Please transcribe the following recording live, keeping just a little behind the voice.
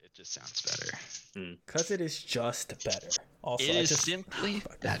just sounds better. Because it is just better. Also, It is simply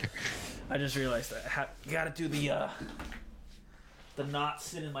better. I just realized that you gotta do the not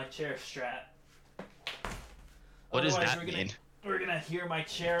sit in my chair strat. What does Otherwise, that mean? We're gonna hear my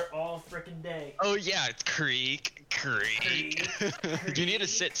chair all frickin' day. Oh yeah, it's creak. You need a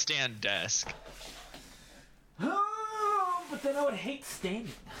sit-stand desk. Oh, but then I would hate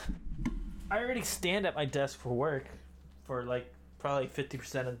standing. I already stand at my desk for work for like probably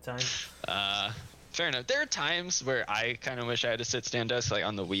 50% of the time. Fair enough. There are times where I kind of wish I had a sit-stand desk, like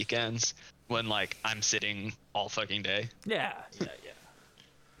on the weekends when like I'm sitting all fucking day. Yeah.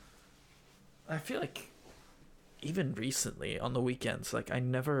 I feel like even recently on the weekends, like I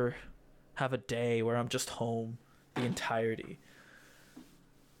never have a day where I'm just home the entirety,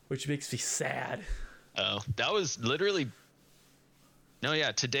 which makes me sad. Oh, that was literally... No,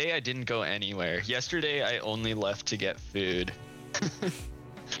 yeah, today I didn't go anywhere. Yesterday I only left to get food.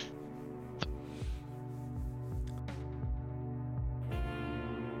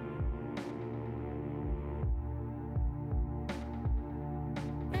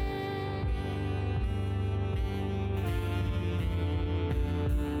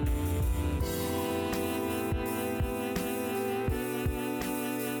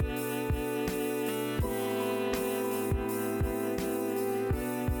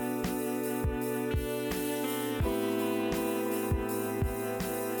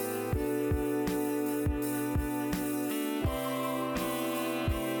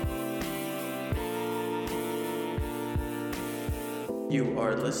 You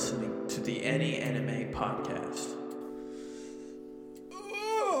are listening to the Any Anime Podcast.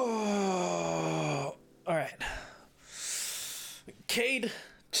 Oh, all right.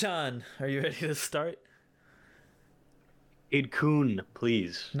 Cade-chan, are you ready to start? Id-kun,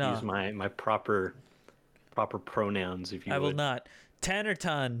 please. No. Use my proper pronouns, if you I would. will not.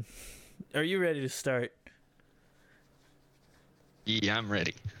 Tanner-tan, are you ready to start? Yeah, I'm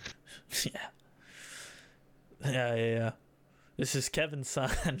ready. Yeah. This is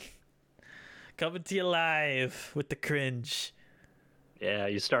Kevin-san coming to you live with the cringe. Yeah,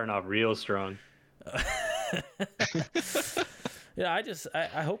 you're starting off real strong. Yeah,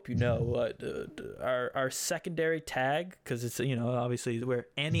 I hope you know our secondary tag, because it's, you know, obviously we're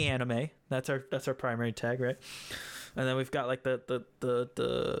Any Anime. That's our primary tag, right? And then we've got like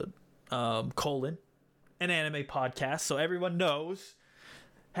the colon, an anime podcast, so everyone knows,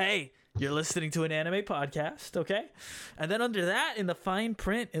 hey, you're listening to an anime podcast, okay? And then under that, in the fine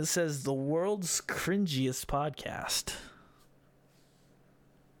print, it says the world's cringiest podcast.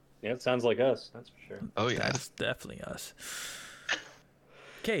 Yeah, it sounds like us, that's for sure. Oh yeah. That's definitely us.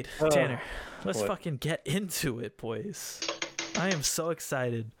 Cade, Oh, Tanner, let's what? fucking get into it, boys. I am so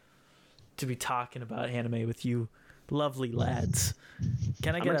excited to be talking about anime with you lovely lads.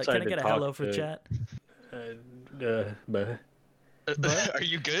 Can I I'm get excited to a talk hello for to- chat? But Are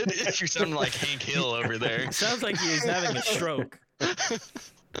you good? You sound like Hank Hill over there. Sounds like he's having a stroke.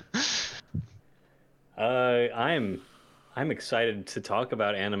 I'm excited to talk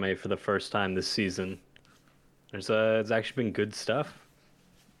about anime for the first time this season. It's actually been good stuff.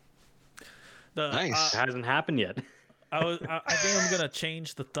 Nice. It hasn't happened yet. I think I'm gonna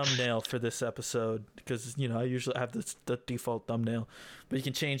change the thumbnail for this episode, because, you know, I usually have the default thumbnail, but you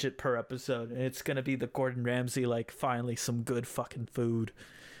can change it per episode, and it's gonna be the Gordon Ramsay, like, finally some good fucking food.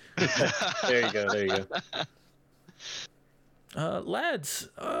 There you go. Lads,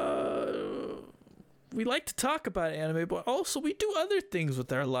 we like to talk about anime, but also we do other things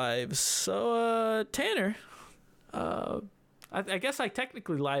with our lives. So, Tanner, I guess I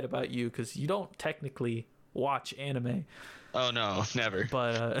technically lied about you, because you don't technically watch anime. Oh no, never.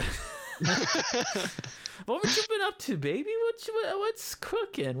 But what have you been up to, baby? What's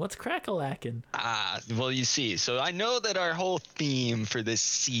cooking? What's crack-a-lacking? Well, you see, so I know that our whole theme for this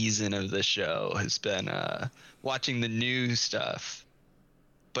season of the show has been watching the new stuff.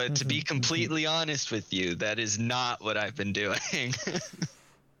 But to be completely honest with you, that is not what I've been doing.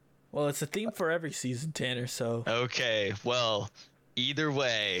 Well, it's a theme for every season, Tanner, so... Okay, well, either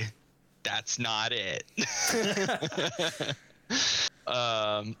way, that's not it.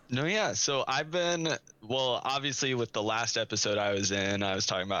 No, yeah, so I've been, well, obviously with the last episode I was in, I was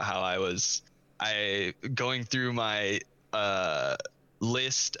talking about how I going through my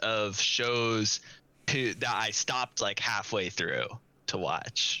list of shows that I stopped like halfway through to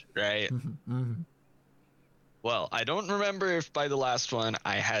watch, right? Well, I don't remember if by the last one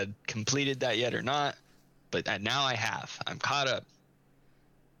I had completed that yet or not, but now I have. I'm caught up.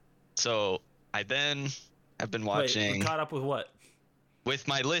 So I then have been watching... Wait, caught up with what? With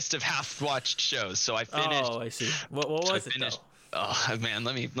my list of half-watched shows. So I finished... Oh, I see. What was it, though? oh man,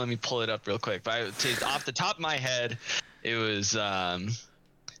 let me pull it up real quick. But off the top of my head, it was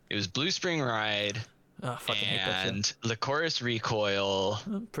Blue Spring Ride Oh, fucking hate that and show. Lycoris Recoil.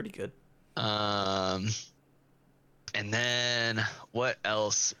 Pretty good. And then what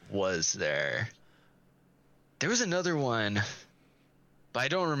else was there? There was another one, but I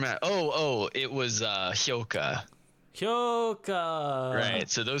don't remember. Oh, it was Hyoka. Hyoka. Right.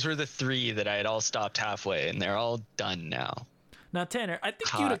 So those were the 3 that I had all stopped halfway, and they're all done now. Now, Tanner, I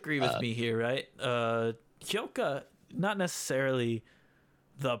think you'd agree with me here, right? Hyoka, not necessarily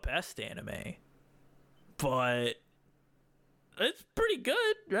the best anime, but it's pretty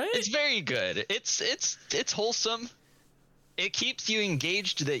good, right? It's very good. It's wholesome. It keeps you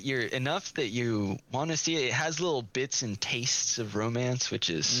engaged that you're enough that you want to see it. It has little bits and tastes of romance, which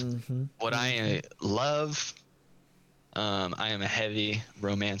is what I love. I am a heavy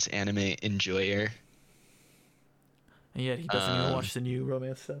romance anime enjoyer. And yet he doesn't even watch the new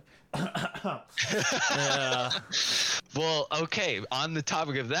romance stuff. Yeah. Well, okay. On the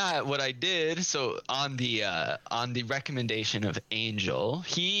topic of that, what I did, so on the recommendation of Angel,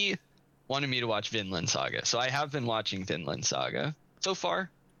 he wanted me to watch Vinland Saga. So I have been watching Vinland Saga so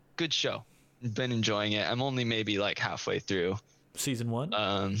far. Good show. Been enjoying it. I'm only maybe like halfway through. Season 1?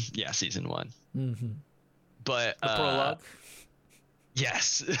 Yeah, season 1. Mm-hmm. But The prologue?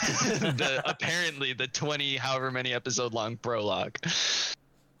 yes. Apparently the 20 however many episode long prologue.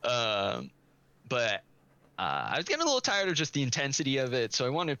 But I was getting a little tired of just the intensity of it, so I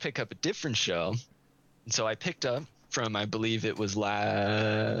wanted to pick up a different show. And so I picked up from, I believe it was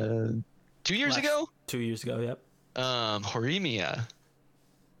 2 years ago? 2 years ago, yep. Horimiya.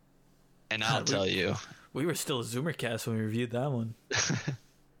 And I'll tell you, We were still a Zoomercast when we reviewed that one.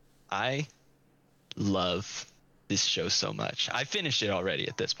 I love this show so much. I finished it already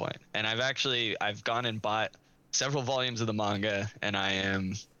at this point, and I've gone and bought several volumes of the manga, and I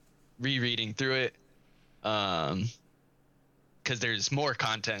am rereading through it, because there's more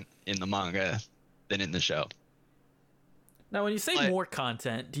content in the manga than in the show. Now, when you say more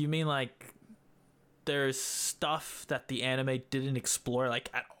content, do you mean like there's stuff that the anime didn't explore like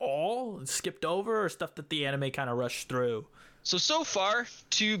at all, skipped over, or stuff that the anime kind of rushed through? So far,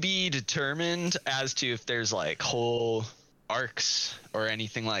 to be determined as to if there's like whole arcs or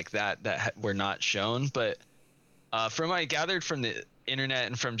anything like that were not shown. But from what I gathered from the internet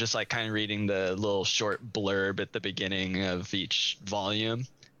and from just like kind of reading the little short blurb at the beginning of each volume,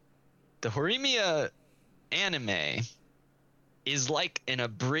 the Horimiya anime is like an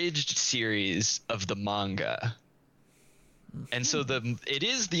abridged series of the manga. And so it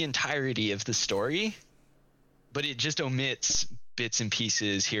is the entirety of the story, but it just omits bits and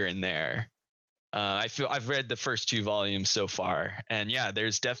pieces here and there. I feel I've read the first 2 volumes so far, and yeah,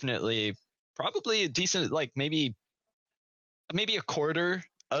 there's definitely probably a decent, like maybe a quarter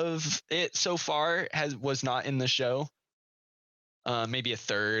of it so far was not in the show. Maybe a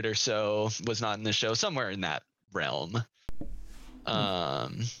third or so was not in the show, somewhere in that realm.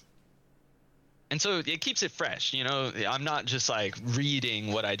 And so it keeps it fresh, you know. I'm not just like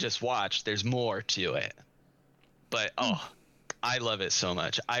reading what I just watched. There's more to it. But I love it so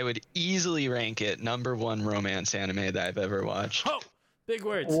much. I would easily rank it #1 romance anime that I've ever watched. Oh, big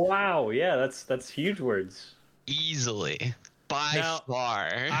words. Wow, yeah, that's huge words. Easily. By far.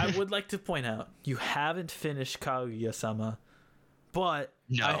 I would like to point out, you haven't finished Kaguya-sama, but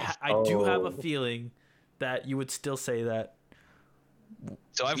No. I do have a feeling that you would still say that.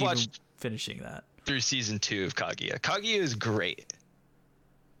 So I've even watched finishing that through season 2 of Kaguya. Kaguya is great.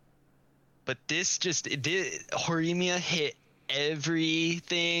 But this Horimiya hit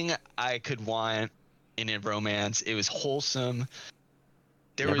everything I could want in a romance. It was wholesome.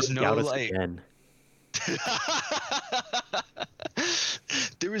 There was no like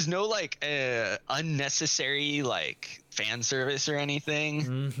there was no like unnecessary like fan service or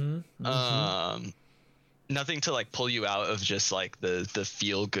anything. Nothing to like pull you out of just like the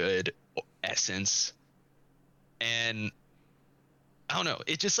feel good essence. And I don't know,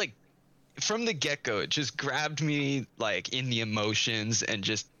 it just like from the get-go it just grabbed me like in the emotions and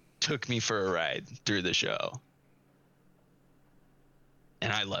just took me for a ride through the show.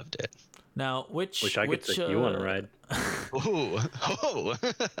 And I loved it. Now, which I could take you on a ride.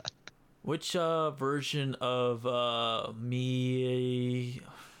 Which version of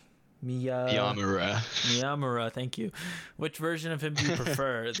Miyamura, thank you. Which version of him do you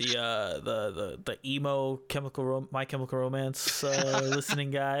prefer? The emo My Chemical Romance listening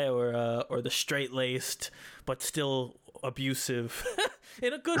guy, or the straight-laced but still abusive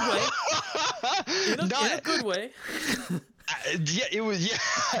in a good way? In a good way. Yeah, it was. Yeah,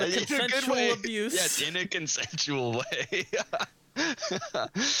 The in a good consensual way. abuse. Yes, in a consensual way.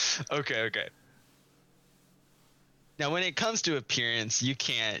 Okay. Now, when it comes to appearance, you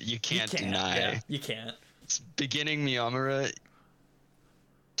can't deny. Yeah, you can't. Beginning Miyamura,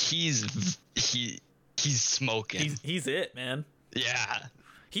 he's smoking. He's it, man. Yeah.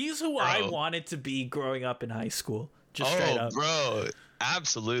 He's who Bro. I wanted to be growing up in high school. Just straight up. Bro,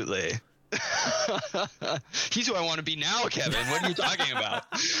 absolutely. He's who I want to be now, Kevin. What are you talking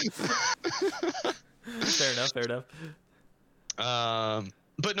about? Fair enough.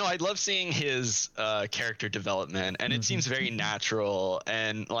 But no, I love seeing his character development, and it seems very natural.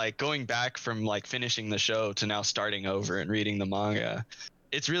 And like going back from like finishing the show to now starting over and reading the manga,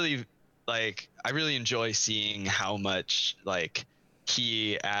 it's really like I really enjoy seeing how much like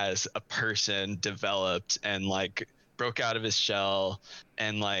he as a person developed and like broke out of his shell,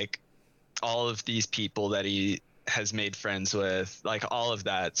 and like all of these people that he has made friends with, like all of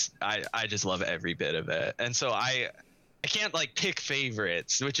that. I just love every bit of it. And so I can't like pick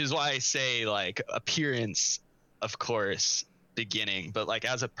favorites, which is why I say like appearance, of course, beginning, but like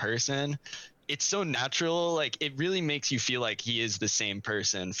as a person, it's so natural. Like it really makes you feel like he is the same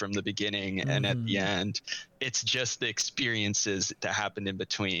person from the beginning and at the end. It's just the experiences that happened in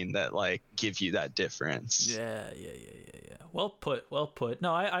between that like give you that difference. Yeah. Well put.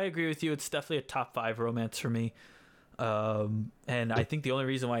 No, I agree with you. It's definitely a top 5 romance for me. And I think the only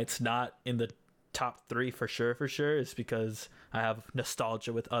reason why it's not in the top 3 for sure is because I have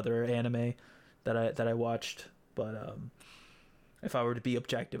nostalgia with other anime that I watched. But if I were to be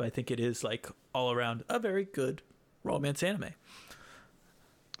objective, I think it is like all around a very good romance anime.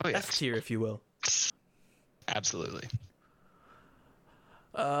 Oh yeah, S tier, if you will. Absolutely.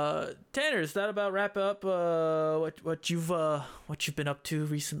 Tanner, does that about wrap up what you've been up to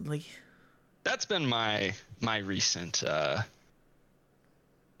recently? That's been my recent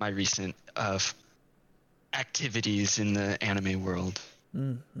activities in the anime world.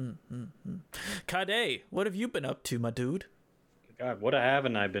 Kade, what have you been up to, my dude? God, what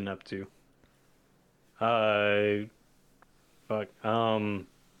haven't I been up to?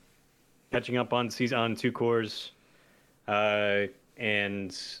 Catching up on 2 cores,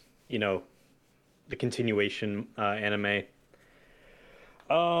 and you know, the continuation anime.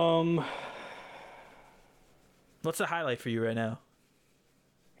 What's the highlight for you right now?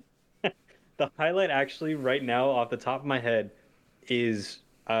 The highlight actually right now off the top of my head is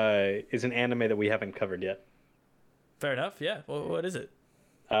an anime that we haven't covered yet. Fair enough. Yeah. What is it?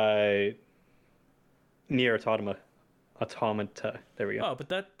 Nier Automata. There we go. Oh, but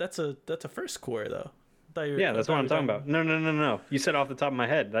that's a first core though. Yeah, that's what I'm talking about. No. You said off the top of my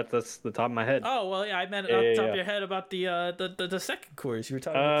head. That's the top of my head. Oh well, yeah, I meant off the top of your head about the second cores. You were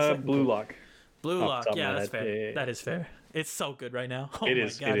talking about the second Blue core. Lock. Blue Lock. Yeah, that's fair. Yeah. That is fair. It's so good right now. Oh It my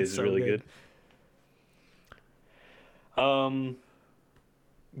is. God, It it's is so really good.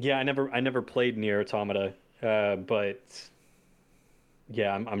 Yeah, I never played Nier Automata, but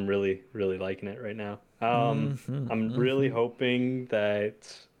yeah, I'm really liking it right now. I'm really hoping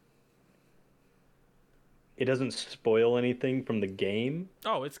that it doesn't spoil anything from the game.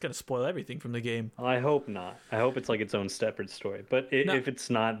 Oh, it's gonna spoil everything from the game. I hope not. I hope it's like its own separate story. But if it's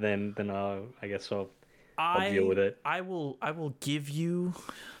not, then I guess I'll deal with it. I will give you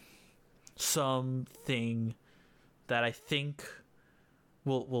something that I think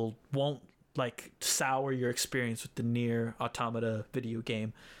won't like sour your experience with the Nier Automata video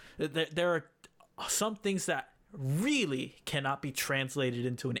game. There are some things that really cannot be translated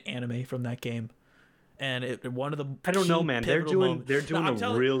into an anime from that game. And one of the I don't know, man. They're doing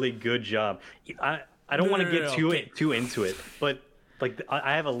a really good job. I don't want to get too into it, but like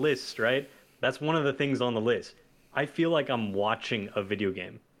I have a list, right? That's one of the things on the list. I feel like I'm watching a video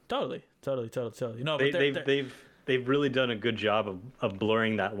game. Totally. No, They've really done a good job of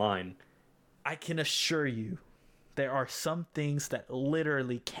blurring that line. I can assure you, there are some things that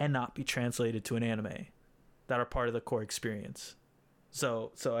literally cannot be translated to an anime that are part of the core experience.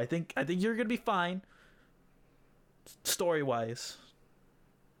 So I think you're gonna be fine. Story wise,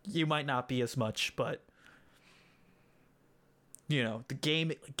 you might not be as much, but you know, the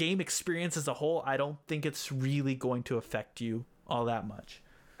game experience as a whole, I don't think it's really going to affect you all that much.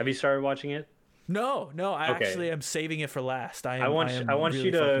 Have you started watching it? No, I actually am saving it for last. I want really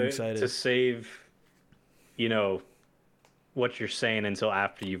you to save, you know, what you're saying until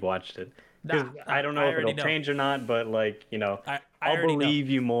after you've watched it. I don't know if it'll change or not, but like, you know, I'll believe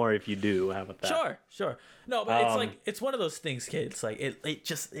you more if you do. How about that? Sure. No, but it's like, it's one of those things, kid. It's like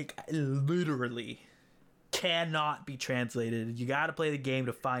it literally cannot be translated. You got to play the game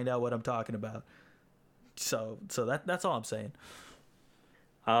to find out what I'm talking about. So that's all I'm saying.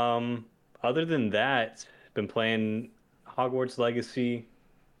 Other than that, been playing Hogwarts Legacy,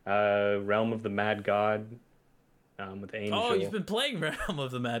 Realm of the Mad God, with Angel. Oh, you've been playing Realm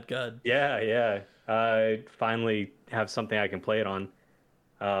of the Mad God. Yeah. I finally have something I can play it on.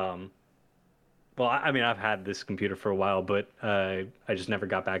 Well, I mean, I've had this computer for a while, but I just never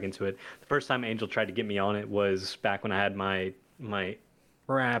got back into it. The first time Angel tried to get me on it was back when I had my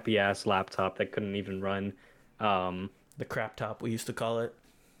crappy ass laptop that couldn't even run. The crap top, we used to call it.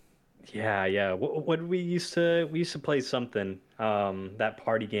 Yeah. What did we used to play something, that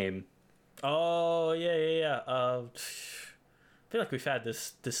party game. Oh, yeah. I feel like we've had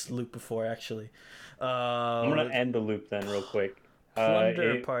this loop before, actually. I'm gonna end the loop then real quick.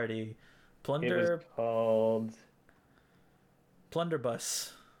 Plunder Party. Plunder. It was called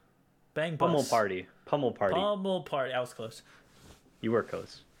Plunderbus. Bang Bus. Pummel Party. Pummel Party. I was close. You were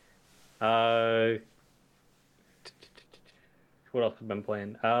close. What else have I been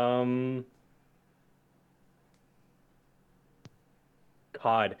playing?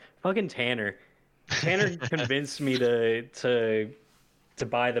 COD. Fucking Tanner. Tanner convinced me to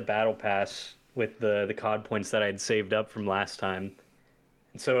buy the battle pass with the COD points that I had saved up from last time.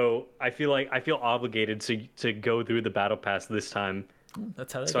 So I feel obligated to go through the battle pass this time.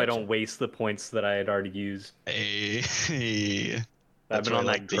 That's how. So I don't waste the points that I had already used. Hey. I've been on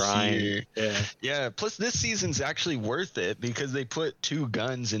that grind. Yeah. Plus, this season's actually worth it because they put 2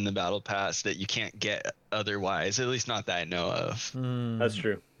 guns in the battle pass that you can't get otherwise. At least not that I know of. That's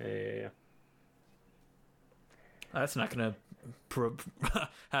true. Yeah. That's not gonna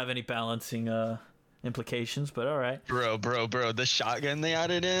have any balancing implications, but all right. Bro, the shotgun they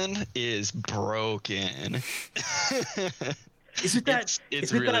added in is broken. Is it that?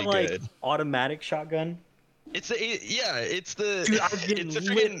 Is it really that like good automatic shotgun? It's the. Dude, I've been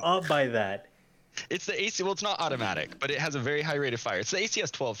lit up by that. It's the AC. Well, it's not automatic, but it has a very high rate of fire. It's the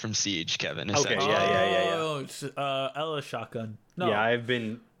ACS-12 from Siege, Kevin. Okay. Yeah. Oh, it's Ella shotgun. No. Yeah, I've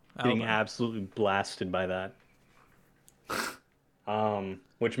been getting absolutely blasted by that.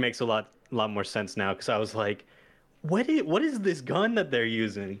 Which makes a lot more sense now because I was like, what is this gun that they're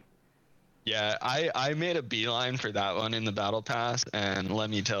using? Yeah, I made a beeline for that one in the battle pass, and let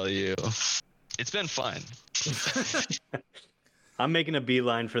me tell you, it's been fun. I'm making a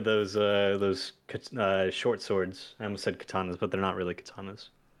beeline for those short swords. I almost said katanas, but they're not really katanas.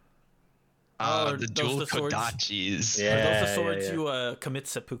 The dual kodachis. Yeah, are those the swords you commit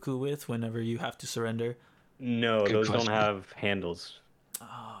seppuku with whenever you have to surrender? No, those don't have handles.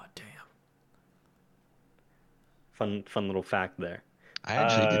 Oh, damn. Fun little fact there. I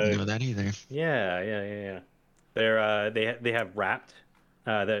actually didn't know that either. Yeah. They have wrapped.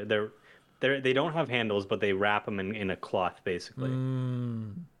 They don't have handles, but they wrap them in a cloth basically.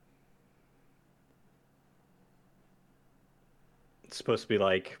 It's supposed to be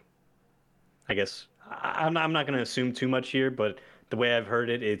like, I guess I'm not going to assume too much here, but the way I've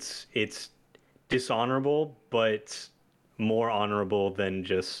heard it, it's dishonorable, but more honorable than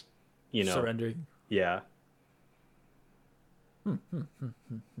just surrendering. Yeah.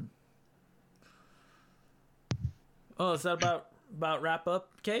 Oh, is that about wrap up,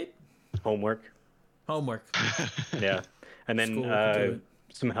 Kate? Homework. Yeah, and then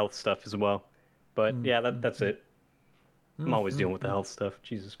some health stuff as well. But that's it. I'm always dealing with the health stuff.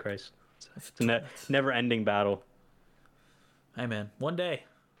 Jesus Christ, it's a never-ending battle. Hey man, one day.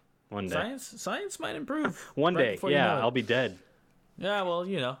 Science might improve. One day, yeah, I'll be dead. Yeah, well,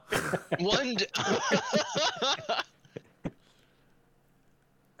 One day.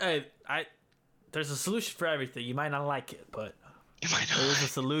 Hey, there's a solution for everything. You might not like it, but there's a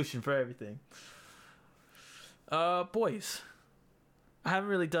solution for everything. Boys, I haven't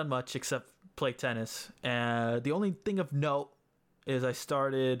really done much except play tennis. The only thing of note is I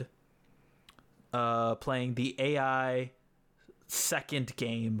started playing the AI second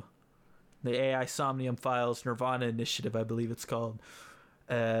game, the AI Somnium Files Nirvana Initiative, I believe it's called.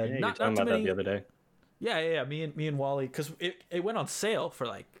 You were talking about that the other day. Yeah. Me and Wally, because it went on sale for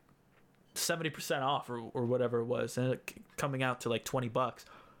like 70% off or whatever it was, and it coming out to like $20.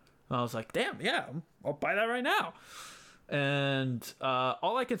 And I was like, damn, yeah, I'll buy that right now. And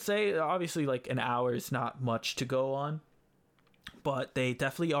all I could say, obviously, like an hour is not much to go on, but they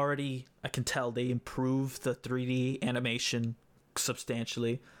definitely already, I can tell, they improved the 3D animation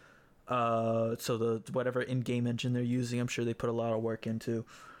substantially. So the whatever in-game engine they're using, I'm sure they put a lot of work into,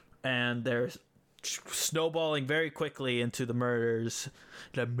 and they're snowballing very quickly into the murders.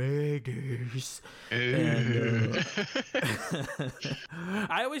 And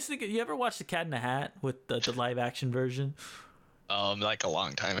I always think, you ever watch The Cat in the Hat with the live action version? Like a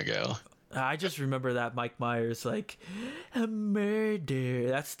long time ago. I just remember that Mike Myers like a murder.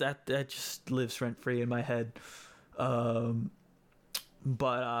 That just lives rent free in my head. Yeah,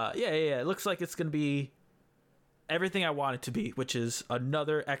 it looks like it's gonna be everything I want it to be, which is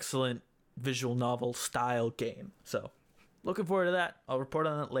another excellent visual novel style game. So, looking forward to that. I'll report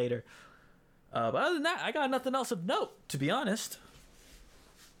on it later. But other than that, I got nothing else of note, to be honest.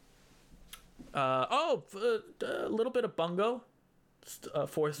 A little bit of Bungo,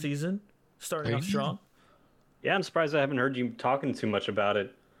 4th season, starting off strong. Yeah, I'm surprised I haven't heard you talking too much about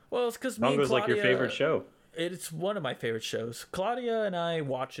it. Well, it's because Bungo's like your favorite show. It's one of my favorite shows. Claudia and I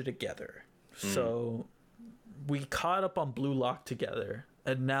watch it together. So we caught up on Blue Lock together,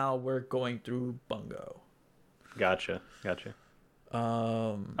 and now we're going through Bungo. Gotcha.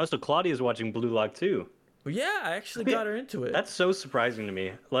 So Claudia's watching Blue Lock too. Well, yeah, I actually got her into it. That's so surprising to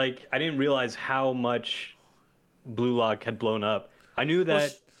me. Like, I didn't realize how much Blue Lock had blown up. I knew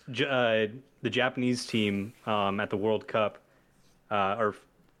that the Japanese team at the World Cup, or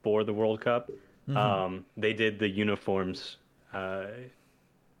for the World Cup, they did the uniforms as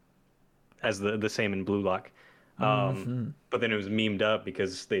the same in Blue Lock. But then it was memed up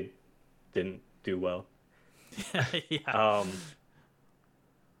because they didn't do well. Yeah.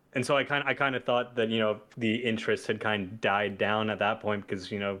 And so I kind of thought that, the interest had kind of died down at that point because,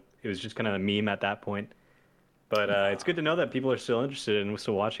 it was just kind of a meme at that point. But it's good to know that people are still interested and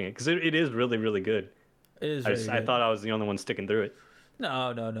still watching it because it is really, really good. It is. I thought I was the only one sticking through it.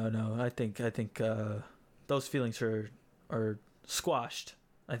 No. I think those feelings are squashed.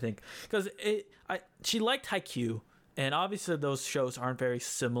 I think because she liked Haikyuu, and obviously those shows aren't very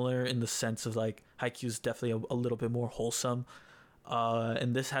similar in the sense of like Haikyuu's definitely a little bit more wholesome.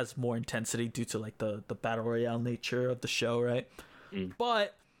 And this has more intensity due to like the battle royale nature of the show, right?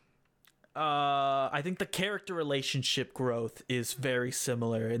 But I think the character relationship growth is very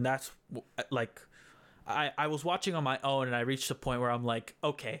similar, and that's like I was watching on my own, and I reached a point where I'm like,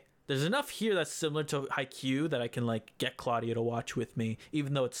 okay, there's enough here that's similar to Haikyuu that I can like get Claudia to watch with me,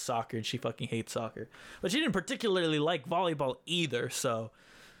 even though it's soccer and she fucking hates soccer, but she didn't particularly like volleyball either. So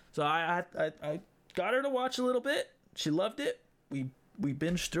I got her to watch a little bit. She loved it. We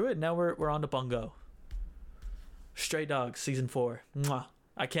binged through it. Now we're on to Bungo. Stray Dogs season 4. Mwah.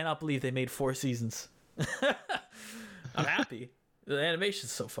 I cannot believe they made 4 seasons. I'm happy. The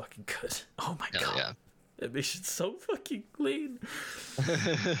animation's so fucking good. Oh my god. Yeah. The animation's so fucking clean.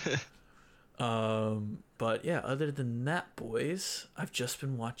 But yeah, other than that, boys, I've just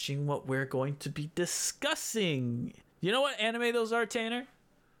been watching what we're going to be discussing. You know what anime those are, Tanner?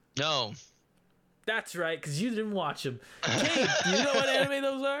 No. That's right, because you didn't watch them. Kate, do you know what anime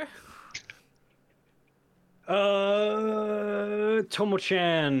those are?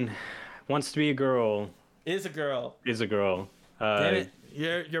 Tomo-chan wants to be a girl. Is a girl. Damn it.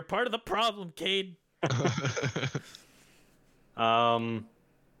 You're part of the problem, Cade.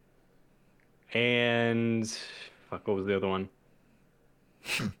 And fuck, what was the other one?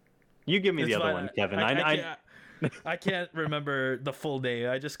 You give me the other one, Kevin. I can't remember the full name.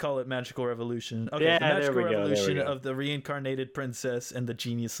 I just call it Magical Revolution. Okay, yeah, the Magical Revolution of the Reincarnated Princess and the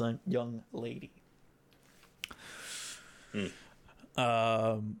Genius Young Lady.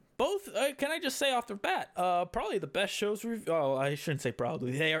 Both, can I just say off the bat, probably the best shows. I shouldn't say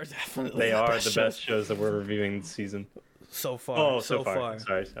probably. They are definitely the best shows that we're reviewing this season so far. Oh, so far.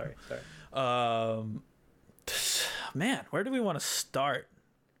 Sorry. Man, where do we want to start?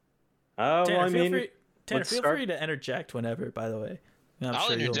 Tanner, Tanner, feel free to interject whenever, by the way.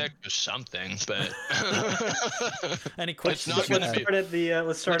 I'll interject with something, but any questions? Let's start at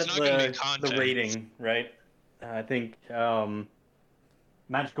the rating, right? I think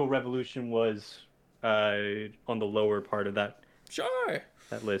Magical Revolution was on the lower part of that. Sure.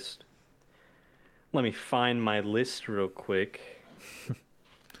 That list. Let me find my list real quick.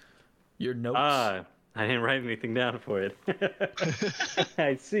 Your notes. I didn't write anything down for it.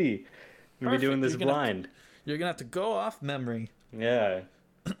 I see. We're doing this blind. You're gonna have to go off memory. Yeah.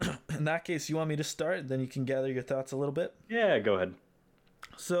 In that case, you want me to start? Then you can gather your thoughts a little bit. Yeah, go ahead.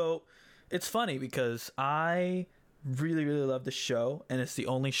 So, it's funny because I really, really love the show, and it's the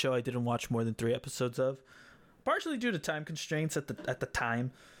only show I didn't watch more than 3 episodes of, partially due to time constraints at the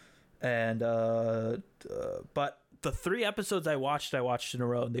time, and but the 3 episodes I watched in a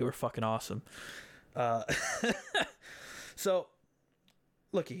row, and they were fucking awesome. So,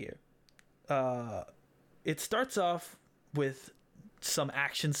 looky here. It starts off with some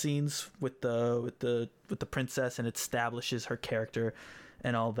action scenes with the princess, and it establishes her character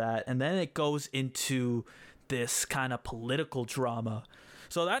and all that, and then it goes into this kind of political drama.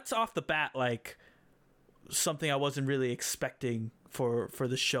 So that's off the bat like something I wasn't really expecting for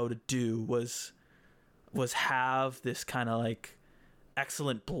the show to do was have this kind of like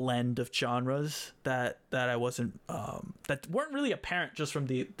excellent blend of genres that I wasn't that weren't really apparent just from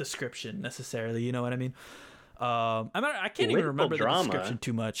the description necessarily. You know what I mean? I can't even remember the description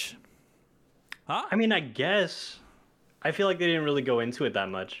too much. Huh? I mean, I guess I feel like they didn't really go into it that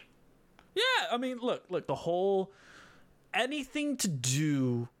much. Yeah, I mean, look, the whole anything to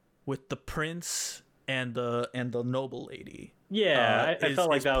do with the prince and the noble lady. Yeah, I felt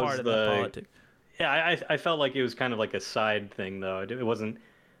like that was the politics. Yeah, I felt like it was kind of like a side thing, though. It wasn't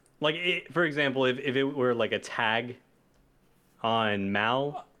like, for example, if it were like a tag on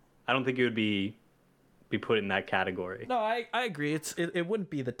Mal, I don't think it would be put in that category. No, I agree. It wouldn't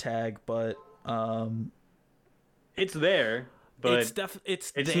be the tag, but it's there, but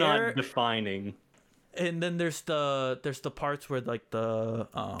it's there, not defining. And then there's the parts where like the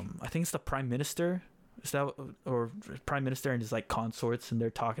I think it's the prime minister, is that, or prime minister and his like consorts, and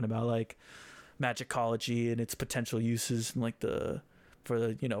they're talking about like magicology and its potential uses and like for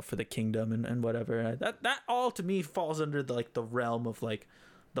the kingdom and whatever. That all to me falls under the like the realm of like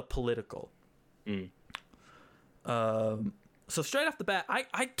the political. So straight off the bat,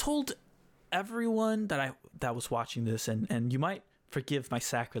 I told everyone that was watching this, and you might forgive my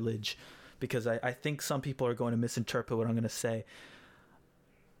sacrilege because I think some people are going to misinterpret what I'm going to say.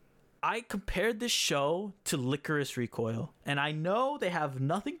 I compared this show to Licorice Recoil, and I know they have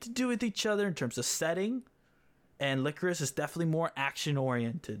nothing to do with each other in terms of setting, and Licorice is definitely more action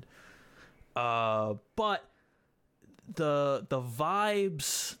oriented. But the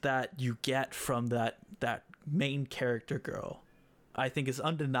vibes that you get from that main character girl, I think is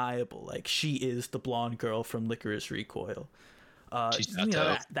undeniable. Like, she is the blonde girl from Licorice Recoil. She's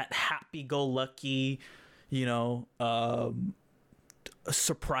that happy-go-lucky, a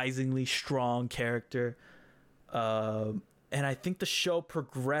surprisingly strong character. And I think the show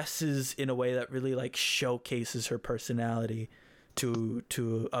progresses in a way that really like showcases her personality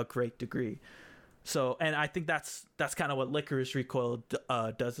to a great degree. So, and I think that's kind of what Licorice Recoil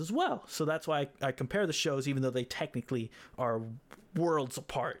does as well. So that's why I compare the shows, even though they technically are worlds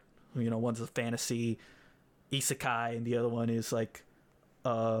apart. One's a fantasy isekai, and the other one is like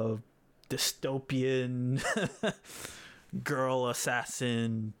a dystopian girl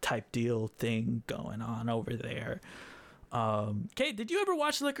assassin type deal thing going on over there. Kate, did you ever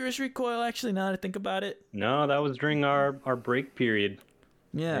watch Licorice Recoil? Actually, now that I think about it, no, that was during our break period.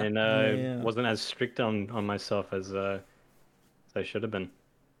 Yeah, and wasn't as strict on myself as I should have been.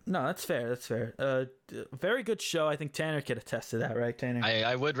 No, that's fair. That's fair. Very good show. I think Tanner could attest to that, right, Tanner?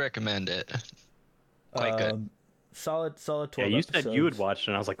 I would recommend it. Quite good. Solid 12 Yeah, you episodes. said you would watch it,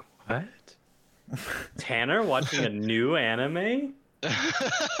 and I was like, what? Tanner watching a new anime?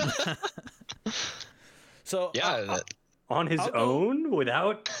 So yeah, on his own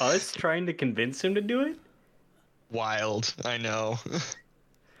without us trying to convince him to do it? Wild. I know.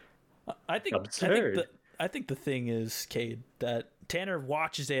 I think absurd. I think the thing is, Cade, that Tanner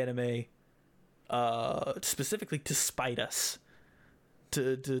watches anime specifically to spite us.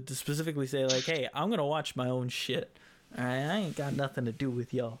 To specifically say like, hey, I'm gonna watch my own shit. All right, I ain't got nothing to do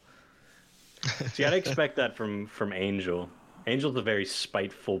with y'all. See, I'd expect that from Angel. Angel's a very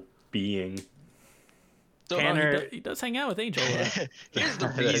spiteful being. So, Tanner, he does hang out with Angel. Here's the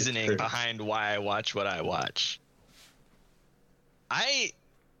reasoning behind why I watch what I watch.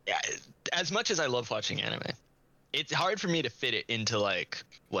 As much as I love watching anime, it's hard for me to fit it into like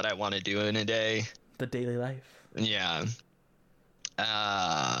what I want to do in a day. The daily life. Yeah.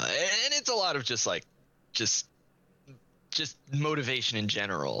 And it's a lot of just motivation in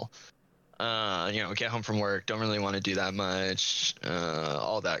general. Get home from work, don't really want to do that much,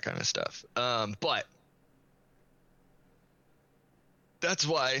 all that kind of stuff. But that's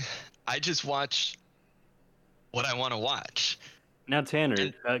why I just watch what I want to watch. Now,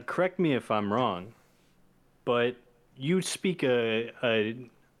 Tanner, correct me if I'm wrong, but you speak a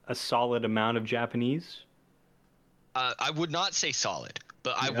solid amount of Japanese? I would not say solid,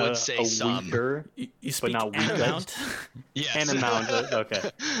 but I would say some. Weaker, you speak but not an amount? Yes. An amount,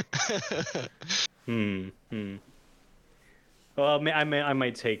 okay. Well, I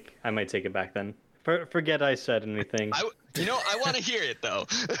might take it back then. Forget I said anything. I want to hear it though.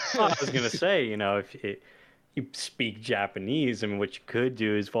 Well, I was gonna say, if you speak Japanese, I mean, what you could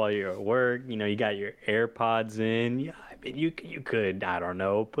do is while you're at work, you got your AirPods in. Yeah, I mean, you could, I don't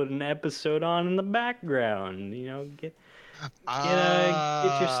know, put an episode on in the background. Get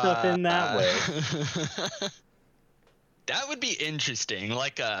your stuff in that way. That would be interesting,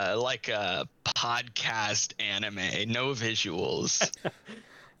 like a podcast anime, no visuals.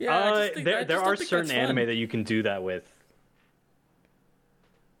 Yeah, there are certain anime that you can do that with.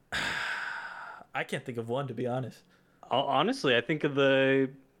 I can't think of one, to be honest. Honestly, I think of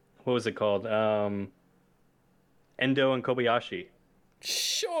what was it called? Endo and Kobayashi.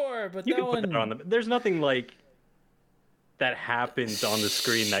 Sure, but you can put that on there's nothing like that happens on the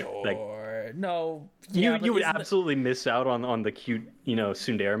screen that no. Yeah, you would absolutely miss out on the cute,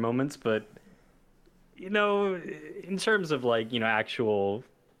 tsundere moments, but in terms of like, actual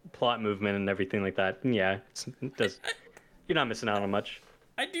plot movement and everything like that, yeah, it does. You're not missing out on much.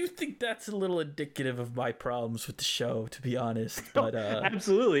 I do think that's a little indicative of my problems with the show, to be honest. But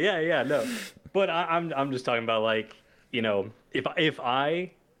absolutely, yeah, no. But I'm just talking about like, if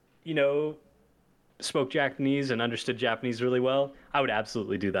I, spoke Japanese and understood Japanese really well, I would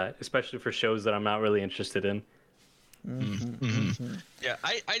absolutely do that, especially for shows that I'm not really interested in. Yeah,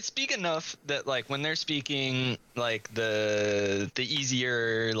 I speak enough that like when they're speaking like the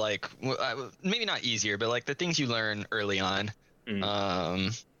easier, like maybe not easier, but like the things you learn early on,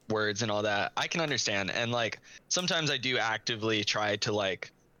 words and all that, I can understand. And like sometimes I do actively try to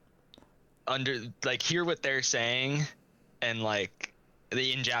like hear what they're saying and like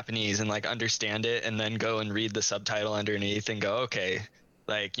in Japanese and like understand it, and then go and read the subtitle underneath and go, okay,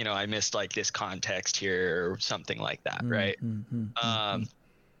 like, I missed like this context here or something like that, right?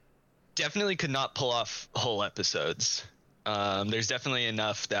 Definitely could not pull off whole episodes. There's definitely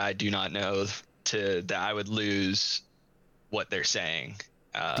enough that I do not know that I would lose what they're saying.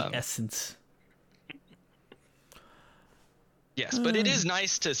 The essence. Yes, but it is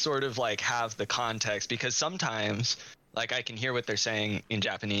nice to sort of like have the context, because sometimes like I can hear what they're saying in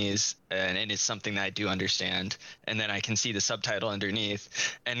Japanese and it's something that I do understand, and then I can see the subtitle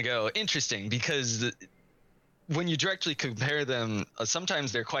underneath and go, interesting, because when you directly compare them,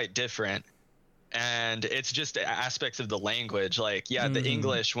 sometimes they're quite different, and it's just aspects of the language. Like, the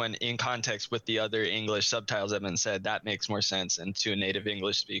English, when in context with the other English subtitles that have been said, that makes more sense, and to a native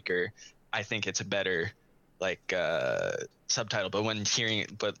English speaker, I think it's a better like subtitle. But when hearing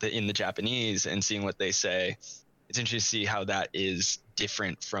it in the Japanese and seeing what they say, it's interesting to see how that is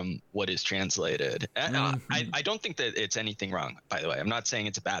different from what is translated. I don't think that it's anything wrong, by the way. I'm not saying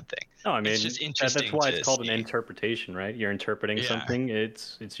it's a bad thing. No, I mean, it's just interesting. That's why it's called an interpretation, right? You're interpreting something.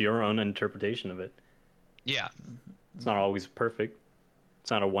 It's your own interpretation of it. Yeah. It's not always perfect.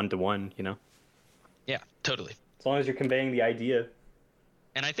 It's not a one-to-one, Yeah, totally. As long as you're conveying the idea.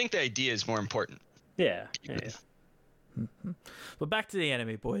 And I think the idea is more important. Yeah. But back to the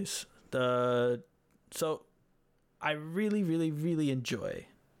anime, boys. So I really, really, really enjoy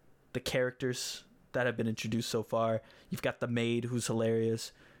the characters that have been introduced so far. You've got the maid, who's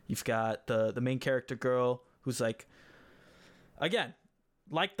hilarious. You've got the main character girl, who's like, again,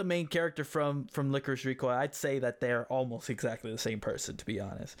 like the main character from Licorice Recoil. I'd say that they're almost exactly the same person, to be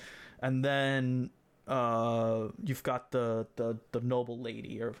honest. And then you've got the noble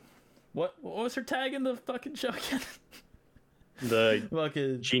lady, or what was her tag in the fucking show again? The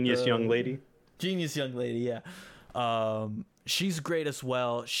fucking genius young lady. Genius young lady, yeah. She's great as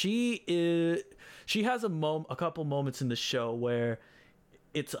well. She has a couple moments in the show where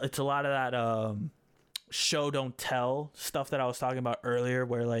it's a lot of that show don't tell stuff that I was talking about earlier,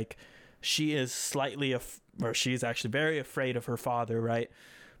 where like she is she's actually very afraid of her father, right?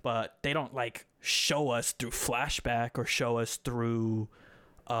 But they don't like show us through flashback or show us through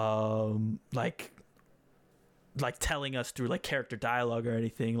like telling us through like character dialogue or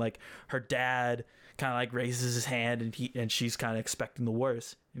anything. Like her dad kind of like raises his hand and she's kind of expecting the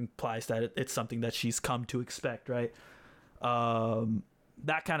worst. It implies that it's something that she's come to expect, right?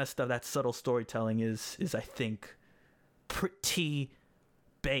 That kind of stuff, that subtle storytelling is I think pretty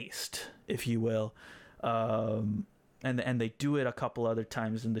based, if you will. And they do it a couple other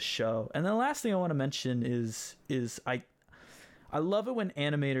times in the show. And the last thing I want to mention is I love it when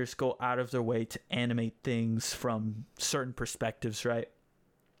animators go out of their way to animate things from certain perspectives, right?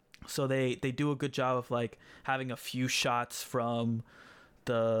 So they do a good job of like having a few shots from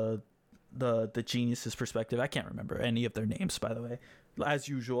the genius's perspective. I can't remember any of their names, by the way, as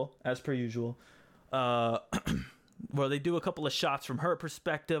per usual. Well, they do a couple of shots from her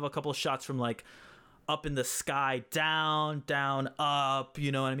perspective, a couple of shots from like up in the sky, down, up,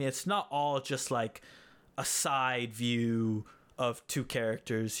 you know what I mean? It's not all just like a side view of two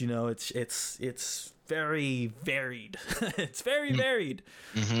characters, it's very varied. It's very varied.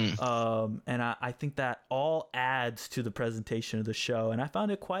 Mm-hmm. And I think that all adds to the presentation of the show, and I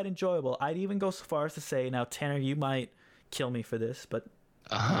found it quite enjoyable. I'd even go so far as to say, now Tanner, you might kill me for this, but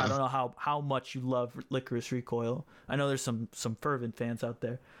I don't know how much you love Licorice Recoil. I know there's some fervent fans out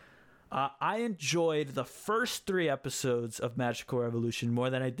there. I enjoyed the first 3 episodes of Magical Revolution more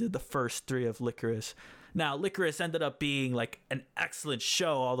than I did the first 3 of Lycoris. Now, Lycoris ended up being like an excellent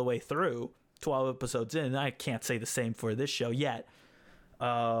show all the way through, 12 episodes in. I can't say the same for this show yet.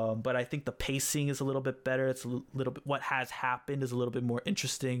 But I think the pacing is a little bit better. It's a little bit, what has happened is a little bit more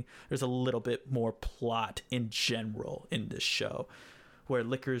interesting. There's a little bit more plot in general in this show, where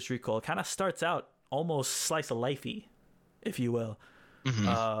Lycoris Recall kind of starts out almost slice of lifey, if you will.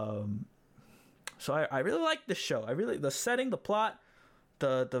 Mm-hmm. So I really like this show. The setting, the plot,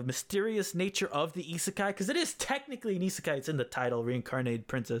 the mysterious nature of the isekai, because it is technically an isekai. It's in the title, Reincarnated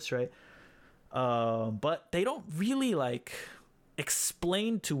Princess, right? But they don't really like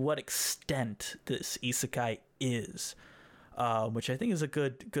explain to what extent this isekai is, which I think is a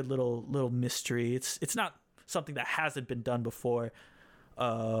good little mystery. It's not something that hasn't been done before,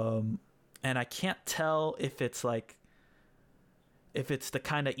 and I can't tell if it's the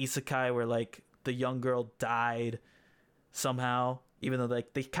kind of isekai where like the young girl died somehow, even though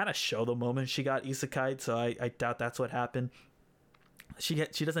like they kind of show the moment she got isekai'd, so I doubt that's what happened. She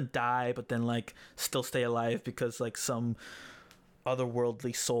doesn't die, but then like still stay alive because like some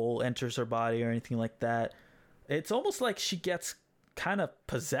otherworldly soul enters her body or anything like that. It's almost like she gets kind of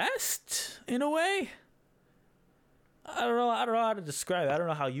possessed in a way. I don't know how to describe it. I don't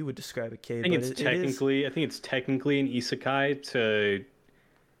know how you would describe it, Cade. I think it's technically an isekai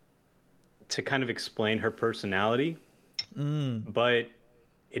to kind of explain her personality, but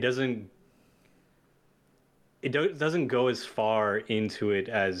it doesn't go as far into it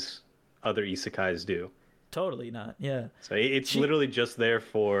as other isekais do. Totally not. Yeah. So it's literally just there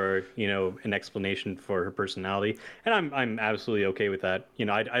for, an explanation for her personality, and I'm absolutely okay with that.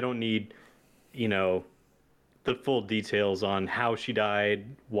 I don't need, the full details on how she died,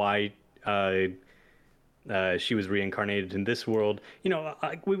 why she was reincarnated in this world.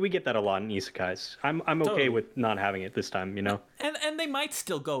 We get that a lot in isekais. I'm okay with not having it this time. And they might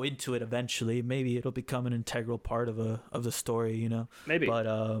still go into it eventually. Maybe it'll become an integral part of the story. Maybe.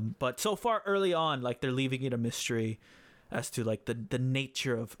 But so far early on, like they're leaving it a mystery as to like the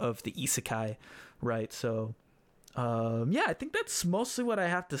nature of the isekai, right? So I think that's mostly what I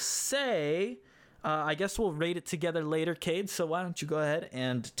have to say. I guess we'll rate it together later, Cade. So why don't you go ahead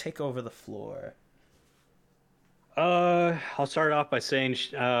and take over the floor? I'll start off by saying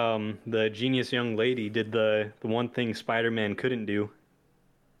the genius young lady did the one thing Spider-Man couldn't do.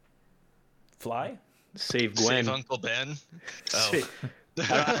 Fly? Save Gwen. Save Uncle Ben. Oh.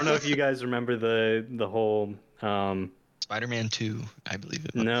 I don't know if you guys remember the whole Spider-Man 2, I believe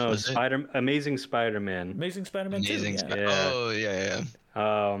it was. No, Amazing Spider-Man. Amazing Spider-Man 2. Yeah. Oh, yeah.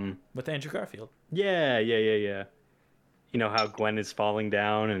 With Andrew Garfield. Yeah. How Gwen is falling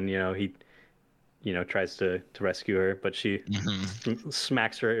down and he tries to rescue her, but she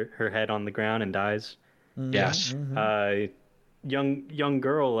smacks her head on the ground and dies. Mm-hmm. Yes.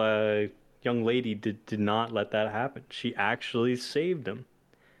 Young lady did not let that happen. She actually saved him,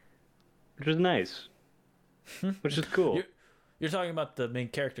 which was nice, which is cool. You're talking about the main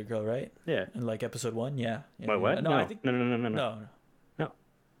character girl, right? Yeah. In like episode 1, yeah. What? No, no. I think... No.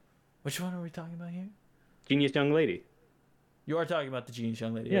 Which one are we talking about here? Genius young lady. You are talking about the genius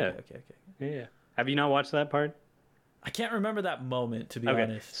young lady. Yeah. Okay. Yeah. Have you not watched that part? I can't remember that moment, to be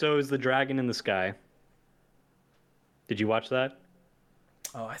honest. So it was the dragon in the sky. Did you watch that?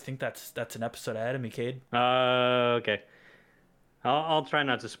 Oh, I think that's an episode ahead of me, Cade. Okay. I'll try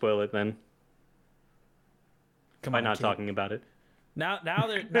not to spoil it then. Come on, by not Cade. Talking about it. Now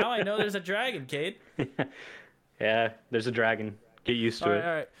I know there's a dragon, Cade. Yeah, there's a dragon. Get used to it.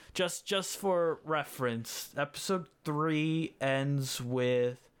 All right. Just for reference, episode 3 ends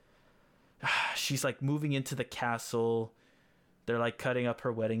with she's like moving into the castle. They're like cutting up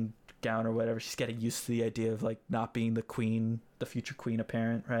her wedding gown or whatever. She's getting used to the idea of like not being the queen, the future queen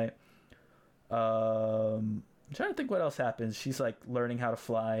apparent, right? I'm trying to think what else happens. She's like learning how to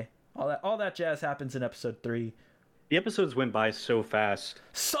fly. All that jazz happens in episode 3. The episodes went by so fast.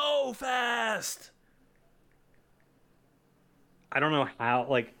 So fast. I don't know how,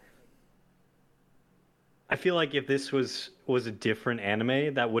 like, I feel like if this was a different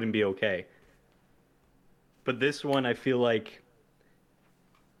anime, that wouldn't be okay. But this one, I feel like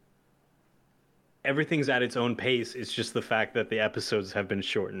everything's at its own pace. It's just the fact that the episodes have been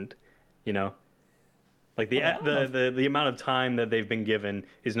shortened, Like the amount of time that they've been given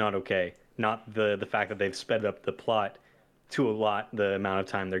is not okay. Not the fact that they've sped up the plot to a lot the amount of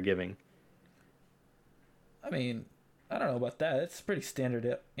time they're giving. I mean, I don't know about that. It's pretty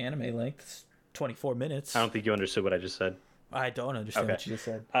standard anime length. It's 24 minutes. I don't think you understood what I just said. I don't understand what you just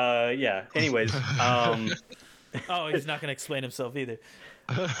said. Yeah. Anyways, Oh, he's not gonna explain himself either.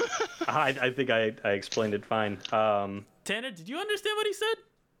 I think I explained it fine. Tanner, did you understand what he said?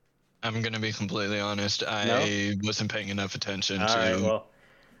 I'm gonna be completely honest. I wasn't paying enough attention to. Right, well,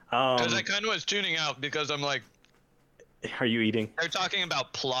 because I kind of was tuning out because I'm like, are you eating? They're talking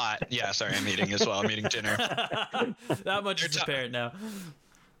about plot. Yeah, sorry, I'm eating as well. I'm eating dinner. That much is apparent now.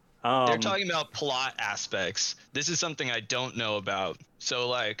 They're talking about plot aspects. This is something I don't know about. So,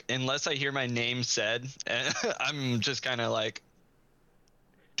 like, unless I hear my name said, I'm just kind of like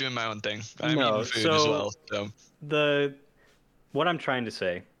doing my own thing. I'm eating food as well. So what I'm trying to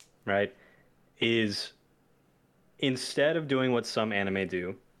say, right, is instead of doing what some anime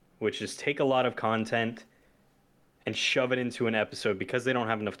do, which is take a lot of content and shove it into an episode because they don't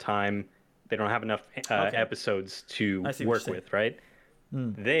have enough time, they don't have enough episodes to work with, right?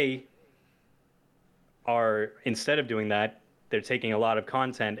 They are, instead of doing that, they're taking a lot of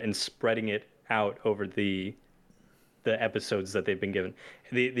content and spreading it out over the episodes that they've been given.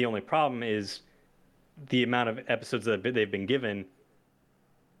 The only problem is the amount of episodes that they've been given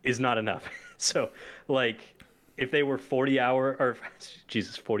is not enough. So, like, if they were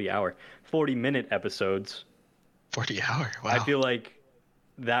 40-minute episodes. 40 hour, wow. I feel like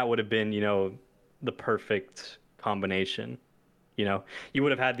that would have been, the perfect combination. You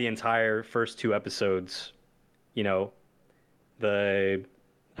would have had the entire first 2 episodes, the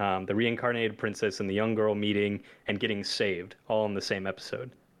reincarnated princess and the young girl meeting and getting saved all in the same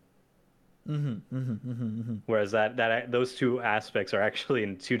episode. Whereas that those 2 aspects are actually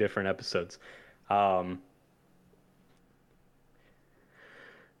in 2 different episodes. But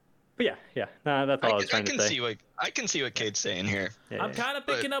yeah. That's all I was trying to say. I can see what Kate's saying here. Yeah, I'm kind of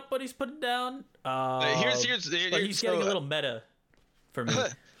picking up what he's putting down. Here's but he's getting a little meta for me.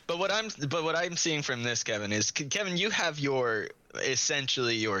 But what I'm seeing from this, Kevin, is Kevin, you have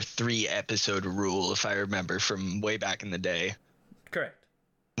essentially your 3-episode rule, if I remember from way back in the day. Correct.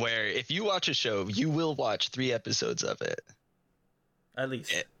 Where if you watch a show, you will watch 3 episodes of it. At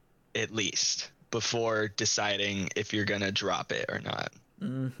least before deciding if you're gonna drop it or not.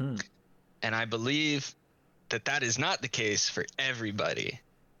 Mm-hmm. And I believe that is not the case for everybody.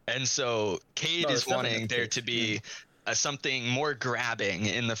 And so Kate is wanting there to be something more grabbing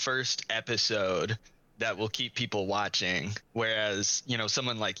in the first episode that will keep people watching. Whereas,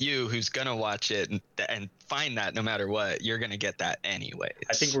 someone like you who's going to watch it and find that no matter what, you're going to get that anyways.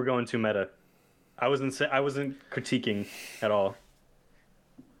 I think we're going too meta. I wasn't critiquing at all.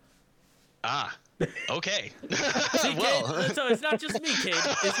 Ah. Okay. See, well, Kate, so it's not just me, Kate.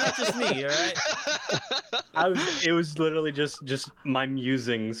 It's not just me, all right? It was literally just my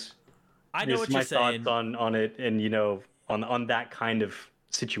musings. I know what you're saying. My thoughts on it, and on that kind of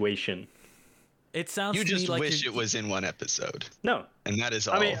situation. It sounds. You to just me like wish it was in one episode. No, and that is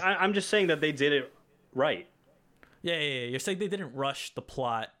all. I mean, I'm just saying that they did it right. Yeah. You're saying they didn't rush the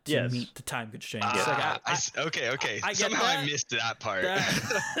plot to meet the time constraints. Okay. Somehow I missed that part.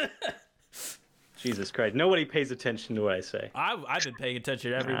 Jesus Christ! Nobody pays attention to what I say. I've been paying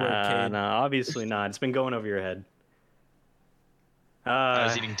attention to every word, Cade. No, obviously not. It's been going over your head. I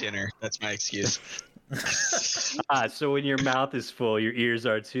was eating dinner. That's my excuse. So when your mouth is full, your ears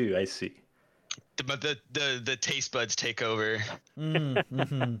are too. I see. But the taste buds take over. The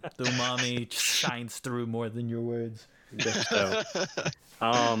umami shines through more than your words. So.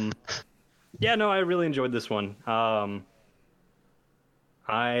 Yeah, no, I really enjoyed this one.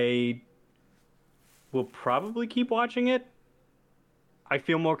 I will probably keep watching it. I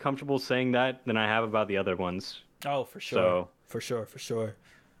feel more comfortable saying that than I have about the other ones. Oh, for sure. For sure.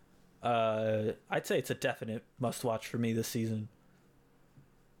 I'd say it's a definite must-watch for me this season.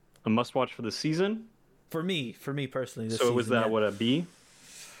 A must-watch for the season? For me personally. This so season, was that what a B?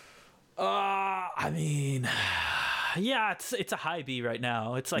 I mean, yeah, it's a high B right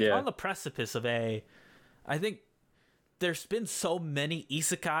now. It's like on the precipice of A. I think there's been so many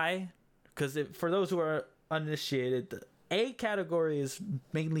isekai, because for those who are uninitiated, the A category is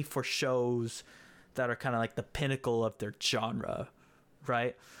mainly for shows that are kind of like the pinnacle of their genre,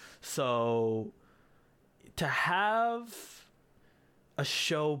 right? So to have a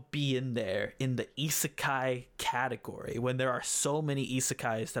show be in there in the isekai category when there are so many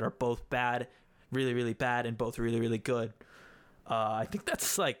isekais that are both bad, really, really bad, and both really, really good, I think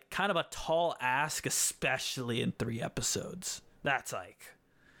that's like kind of a tall ask, especially in 3 episodes. That's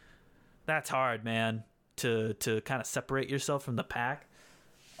hard, man, to kind of separate yourself from the pack.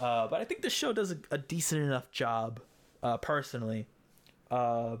 But I think this show does a decent enough job, personally.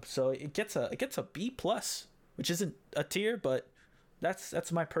 So it gets a B+, which isn't a tier, but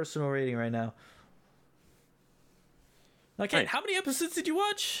that's my personal rating right now. Okay, nice. How many episodes did you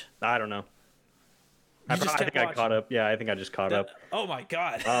watch? I don't know. I think I caught up. Yeah, I think I just caught up. Oh my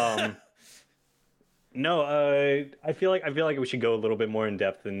god. No, I feel like we should go a little bit more in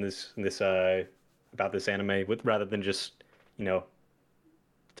depth in this about this anime rather than just,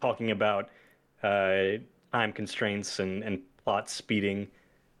 talking about time constraints and plot speeding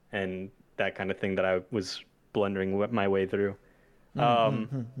and that kind of thing that I was blundering my way through.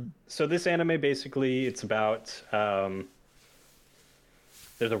 So this anime basically, it's about there's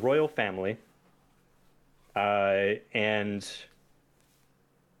a royal family, and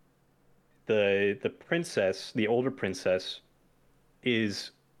the princess, the older princess,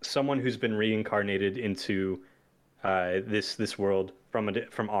 is someone who's been reincarnated into this world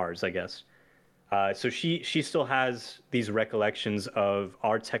from ours, I guess. So she still has these recollections of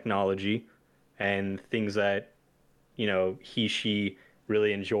our technology and things that she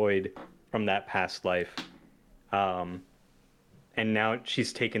really enjoyed from that past life. And now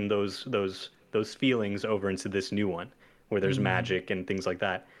she's taken those feelings over into this new one where there's magic and things like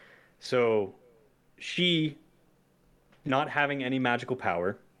that. So she, not having any magical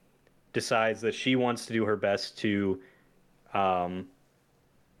power, decides that she wants to do her best to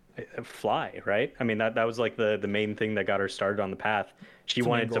fly, right? I mean, that was like the main thing that got her started on the path. She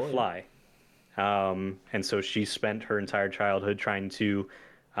wanted to fly. And so she spent her entire childhood trying to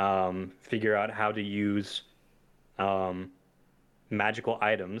figure out how to use magical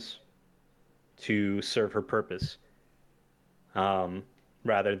items to serve her purpose,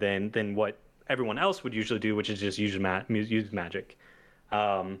 rather than what everyone else would usually do, which is just use magic.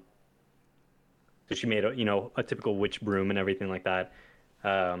 So she made a typical witch broom and everything like that,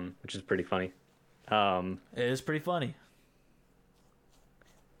 which is pretty funny. It is pretty funny.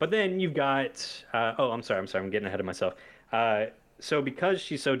 But then you've got I'm sorry, I'm getting ahead of myself. So because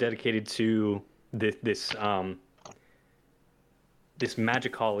she's so dedicated to this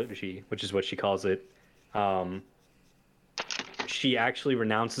magicology, which is what she calls it, she actually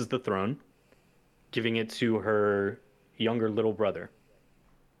renounces the throne, giving it to her younger little brother,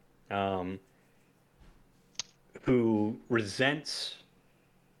 who resents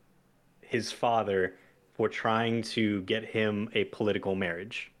his father for trying to get him a political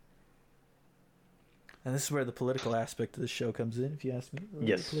marriage. And this is where the political aspect of the show comes in, if you ask me.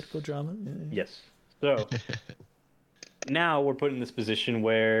 Yes. Political drama. Yeah. Yes. So now we're put in this position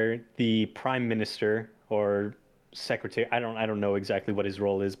where the prime minister or secretary, I don't know exactly what his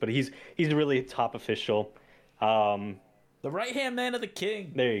role is, but he's really a top official. The right-hand man of the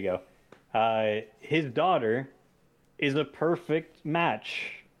king. There you go. His daughter is a perfect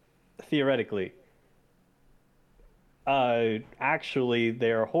match, theoretically. Actually,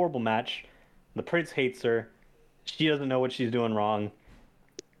 they're a horrible match. The prince hates her. She doesn't know what she's doing wrong.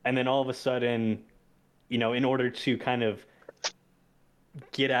 And then all of a sudden, in order to kind of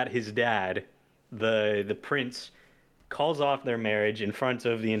get at his dad, the prince calls off their marriage in front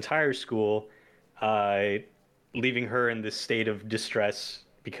of the entire school, leaving her in this state of distress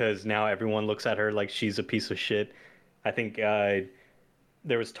because now everyone looks at her like she's a piece of shit. I think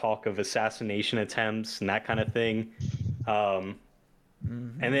there was talk of assassination attempts and that kind of thing. And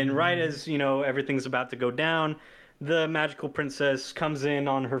then right as, everything's about to go down, the magical princess comes in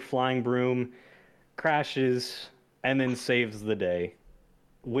on her flying broom, crashes, and then saves the day,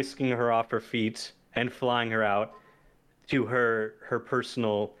 whisking her off her feet and flying her out to her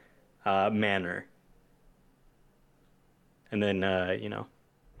personal manor. And then,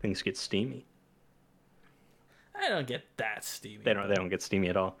 things get steamy. I don't get that steamy. They don't get steamy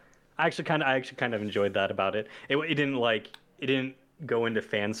at all. I actually kind of enjoyed that about it. It didn't go into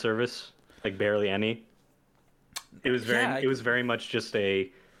fan service, like barely any. It was very much just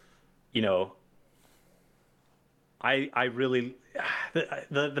a, I really,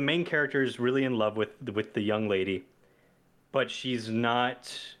 the main character is really in love with the young lady, but she's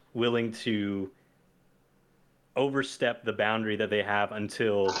not willing to overstep the boundary that they have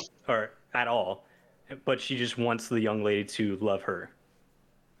or at all, but she just wants the young lady to love her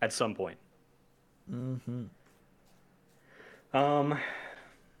at some point.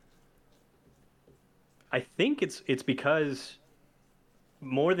 I think it's because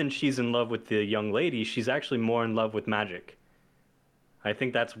more than she's in love with the young lady, she's actually more in love with magic. I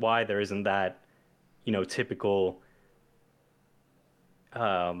think that's why there isn't that, typical,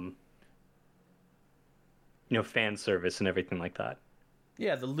 fan service and everything like that.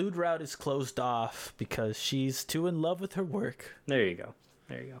 Yeah, the lewd route is closed off because she's too in love with her work. There you go.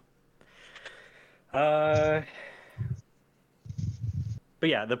 But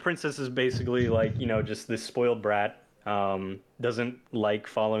yeah, the princess is basically like, just this spoiled brat. Doesn't like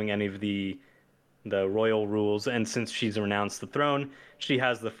following any of the the royal rules, and since she's renounced the throne, she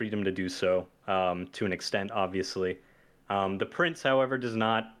has the freedom to do so, to an extent, obviously. The prince, however, does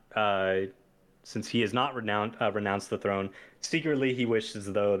not, since he has not renounced the throne. Secretly, he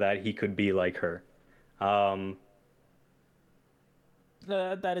wishes, though, that he could be like her.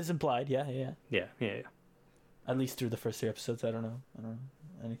 That is implied, yeah. Yeah. At least through the first 3 episodes. I don't know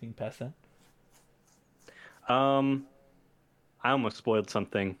anything past that. I almost spoiled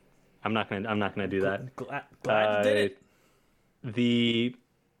something. I'm not gonna do that. Glad you did it.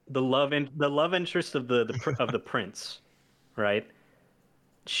 The love interest of the prince, right?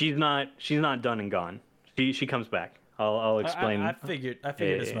 She's not done and gone. She comes back. I'll explain. I figured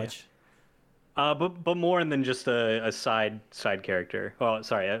as much. But more than just a side character. Well,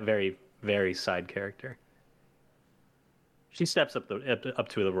 sorry, a very, very side character. She steps up to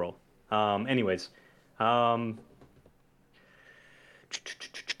the role. Anyways, he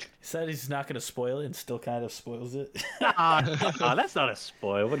said he's not going to spoil it and still kind of spoils it. That's not a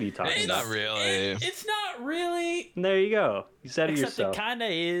spoil. What are you talking about? Not really. It's not really. There you go. You said it yourself. Except it kind of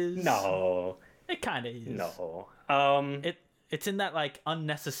is. No. It kind of is. No. It's in that like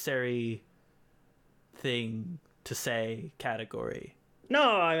unnecessary thing to say category. No,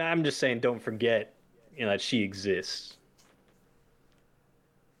 I'm just saying don't forget, that she exists.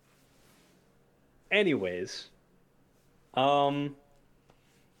 Anyways, I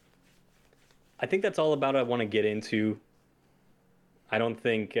think that's all about I want to get into. I don't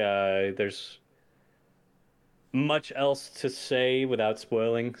think there's much else to say without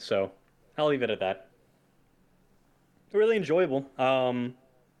spoiling, so I'll leave it at that. Really enjoyable. I'm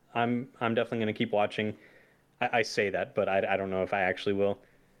definitely gonna keep watching. I say that, but I don't know if I actually will.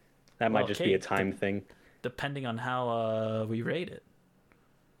 That might just be a time thing. Depending on how we rate it.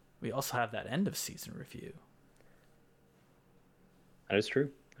 We also have that end of season review. That is true.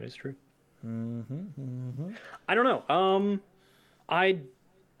 Mm-hmm. I don't know. I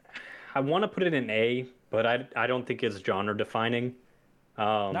want to put it in A, but I don't think it's genre defining.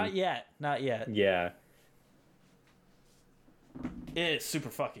 Not yet. Yeah. It is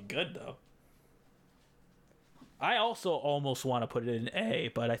super fucking good though. I also almost want to put it in A,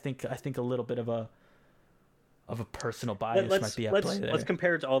 but I think a little bit of a personal bias might be at play there. Let's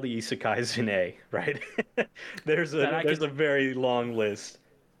compare it to all the isekais in A, right? there's a very long list.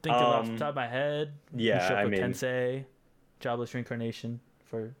 Think of off the top of my head. Yeah, Mushoku Tensei, Jobless Reincarnation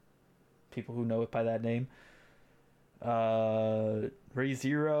for people who know it by that name.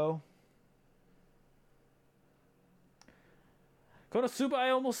 Re:Zero. Konosuba,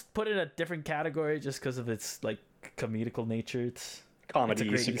 I almost put in a different category just because of its like comedical nature. It's comedy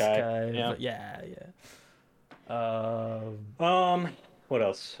isekai. Yeah. What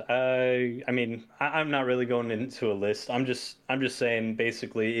else? I'm not really going into a list. I'm just saying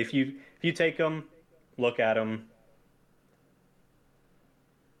basically if you take them, look at them,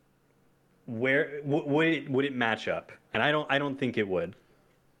 where would it match up? And I don't think it would.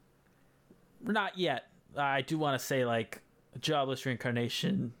 Not yet. I do want to say like Jobless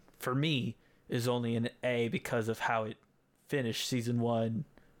Reincarnation for me is only an A because of how it finished season 1.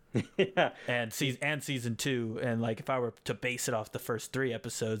 Yeah. And season 2, and like if I were to base it off the first 3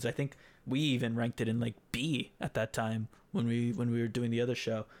 episodes, I think we even ranked it in like B at that time when we were doing the other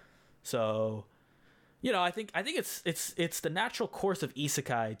show. So, I think it's the natural course of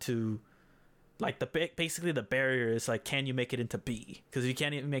isekai to like basically the barrier is like, can you make it into B? Because if you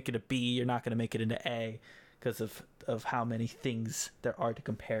can't even make it a B, you're not going to make it into A because of how many things there are to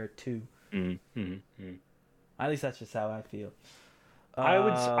compare it to. Mm-hmm. At least that's just how I feel.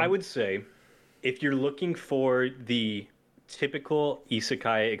 I would say, if you're looking for the typical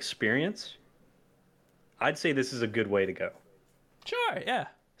isekai experience, I'd say this is a good way to go. Sure, yeah.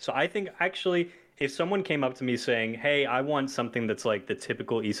 So I think actually, if someone came up to me saying, "Hey, I want something that's like the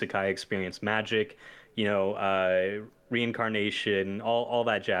typical isekai experience, magic, reincarnation, all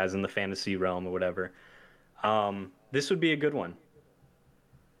that jazz in the fantasy realm or whatever," this would be a good one.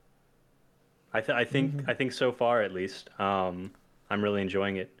 I think so far at least. I'm really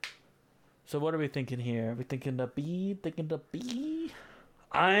enjoying it. So what are we thinking here? Are we thinking the B?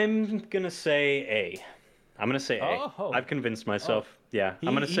 I'm gonna say A. Oh. I've convinced myself. Yeah,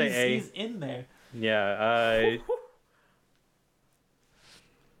 I'm gonna say A. He's in there. Yeah.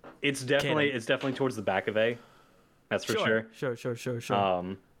 It's definitely towards the back of A. That's for sure.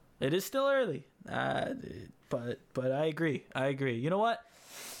 Sure. It is still early. But I agree. You know what?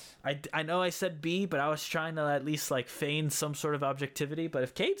 I know I said B, but I was trying to at least like feign some sort of objectivity. But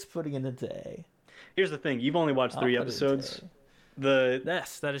if Kate's putting it into A, here's the thing: you've only watched 3 episodes.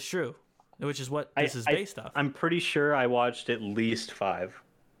 Yes, that is true. Which is what this is based off. I'm pretty sure I watched at least 5.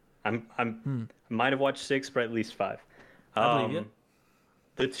 I might have watched 6, but at least 5. I believe you.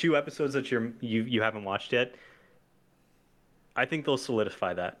 The 2 episodes that you haven't watched yet, I think they'll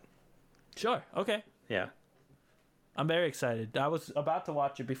solidify that. Sure. Okay. Yeah. I'm very excited. I was about to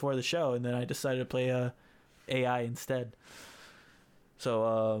watch it before the show, and then I decided to play AI instead.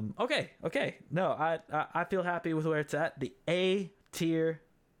 So okay. No, I feel happy with where it's at. The A tier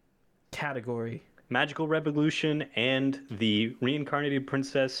category. Magical Revolution and the Reincarnated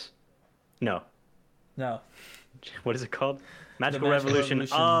Princess. No. What is it called? Magical Revolution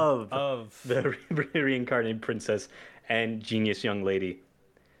of the Reincarnated Princess and Genius Young Lady.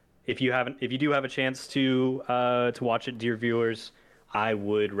 If you do have a chance to watch it, dear viewers, I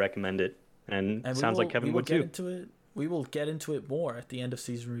would recommend it. And it sounds like Kevin would too. We will get into it more at the end of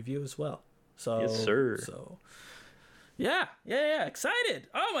season review as well. So yes, sir. So yeah, excited.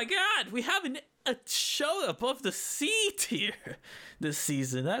 Oh my God, we have a show above the C tier this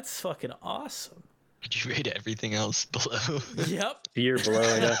season. That's fucking awesome. Did you rate everything else below? Yep. Tier below,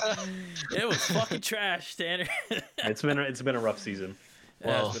 yeah. It was fucking trash, Tanner. It's been a rough season.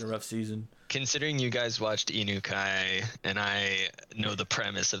 Yeah, it's been a rough season. Considering you guys watched Inukai and I know the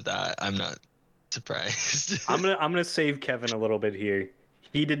premise of that, I'm not surprised. I'm gonna save Kevin a little bit here.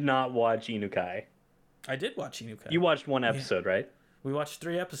 He did not watch Inukai. I did watch Inukai. You watched 1 episode, right? We watched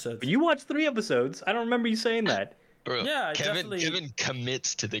 3 episodes. You watched 3 episodes? I don't remember you saying that. Bro, yeah, Kevin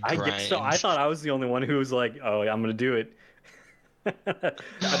commits to the grind. I guess so. I thought I was the only one who was like, "Oh, I'm gonna do it."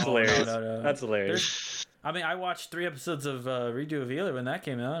 That's hilarious. No. That's hilarious. I mean, I watched 3 episodes of Redo of Healer when that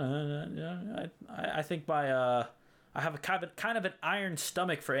came out. I think I have a kind of an iron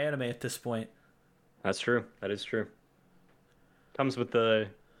stomach for anime at this point. That's true. That is true. Comes with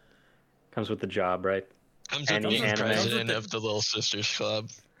the job, right? Comes with the president of the Little Sisters Club.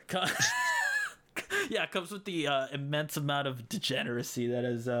 Yeah, it comes with the immense amount of degeneracy that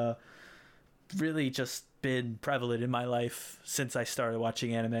has really just been prevalent in my life since I started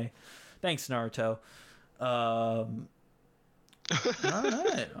watching anime. Thanks, Naruto. All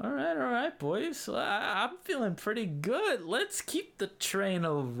right, boys. I'm feeling pretty good. Let's keep the train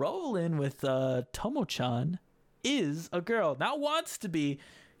rolling with Tomo-chan is a girl. Now wants to be,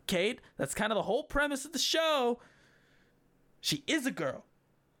 Kate. That's kind of the whole premise of the show. She is a girl.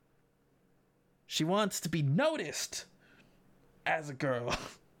 She wants to be noticed as a girl.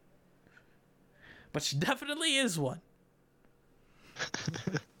 But she definitely is one.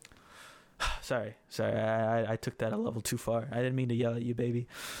 Sorry. I took that a level too far. I didn't mean to yell at you, baby.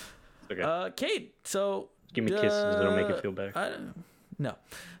 Okay. Kate, so give me kisses. It'll make it feel better. No.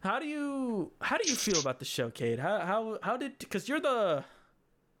 How do you feel about the show, Kate? How did, because you're the,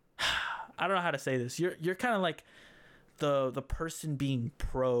 I don't know how to say this. You're kind of like the person being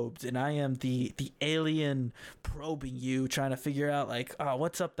probed, and I am the alien probing you, trying to figure out like, oh,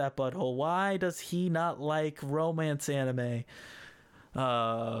 what's up that butthole? Why does he not like romance anime?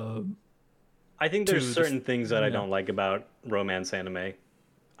 I think there's certain things that I don't like about romance anime.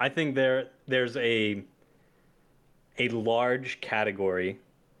 I think there's a large category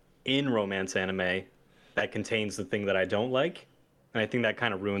in romance anime that contains the thing that I don't like, and I think that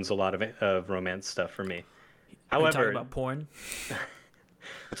kind of ruins a lot of romance stuff for me. However, are you talking about porn?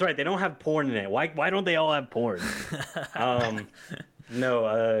 That's right. They don't have porn in it. Why don't they all have porn? No,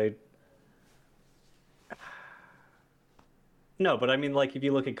 but I mean, like, if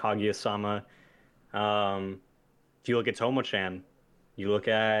you look at Kaguya-sama, if you look at Tomo-chan, you look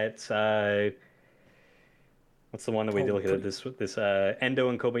at what's the one that we look at this Endo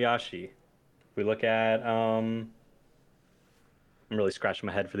and Kobayashi. We look at I'm really scratching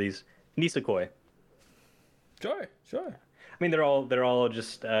my head for these. Nisekoi. Sure. I mean, they're all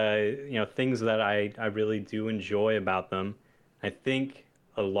just things that I really do enjoy about them. I think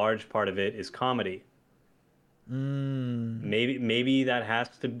a large part of it is comedy. Maybe that has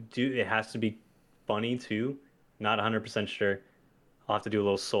to be funny too. Not 100% sure. I'll have to do a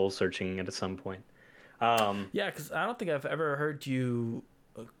little soul searching at some point. Yeah, because I don't think I've ever heard you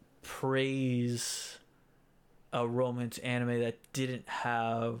praise a romance anime that didn't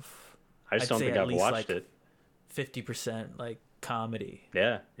have. I just don't think I've watched it. 50% like comedy.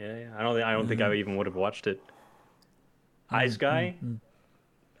 Yeah. I don't think I even would have watched it. Ice Guy,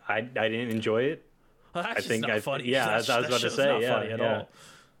 I didn't enjoy it. Well, I think not funny. Yeah, I was about to say, not funny at all.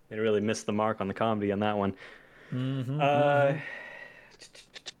 They really missed the mark on the comedy on that one.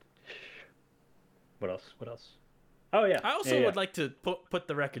 What else? Oh yeah. I also would like to put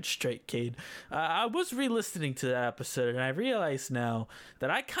the record straight, Cade. I was re-listening to that episode, and I realized now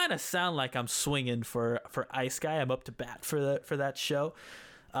that I kind of sound like I'm swinging for Ice Guy. I'm up to bat for that show.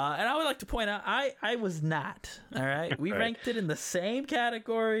 And I would like to point out, I was not. All right, we ranked it in the same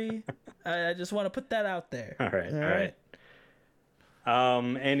category. I just want to put that out there. All right.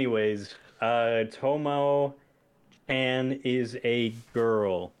 Anyways, Tomo Chan is a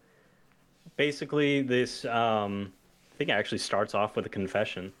girl. Basically, this I think it actually starts off with a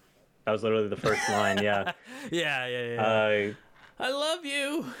confession. That was literally the first line. Yeah. Yeah. I love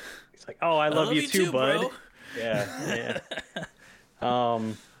you. It's like, oh, I love you too, bud. Bro. Yeah.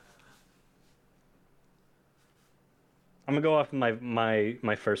 I'm gonna go off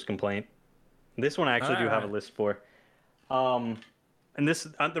my first complaint. This one I actually do have a list for. And this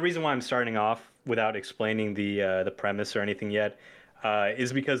the reason why I'm starting off without explaining the premise or anything yet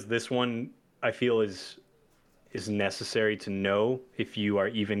is because this one I feel is necessary to know if you are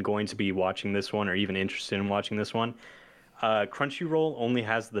even going to be watching this one or even interested in watching this one. Crunchyroll only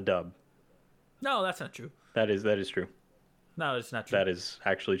has the dub. No, that's not true. That is true. No, it's not true. That is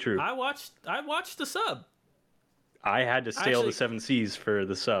actually true. I watched the sub. I had to sail the 7 seas for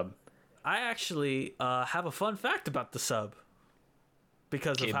the sub. I actually have a fun fact about the sub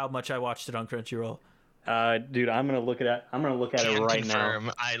because of how much I watched it on Crunchyroll. Dude, I'm gonna look at it. I'm gonna look at it right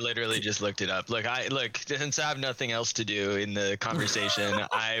now. I literally just looked it up. Look, since I have nothing else to do in the conversation,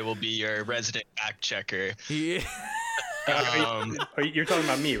 I will be your resident fact checker. Yeah. You're talking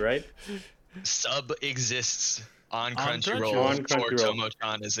about me, right? Sub exists on Crunchyroll. For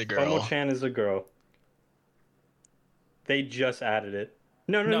Tomo-chan is a girl. Tomo-chan is a girl. They just added it.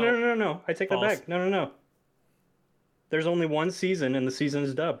 No. I take that back. No. There's only one season, and the season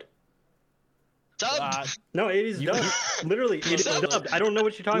is dubbed. Dubbed? No, it is dubbed. Literally, it is dubbed. I don't know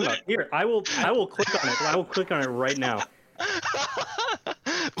what you're talking about. Here, I will click on it. I will click on it right now.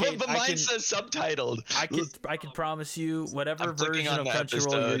 But mine says subtitled. I can promise you, whatever version of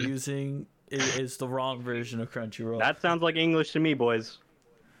Crunchyroll you're using is the wrong version of Crunchyroll. That sounds like English to me, boys.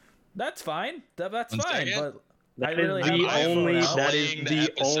 That's fine. That's fine. But that is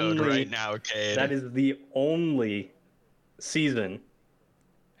the only season,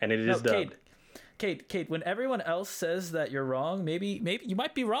 and it is dubbed. Kate, when everyone else says that you're wrong, maybe you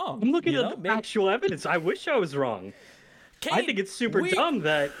might be wrong. I'm looking at the actual evidence. I wish I was wrong. Kate, I think it's super dumb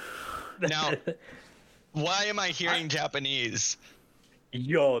that... Now, why am I hearing Japanese?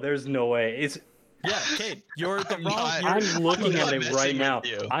 Yo, there's no way. Yeah, Kate, you're the wrong... I'm looking at it right now.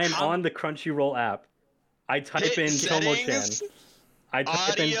 I am on the Crunchyroll app. I type in Tomo-chan. I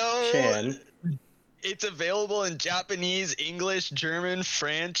type in Chan. It's available in Japanese, English, German,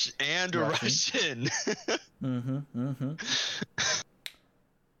 French, and Russian.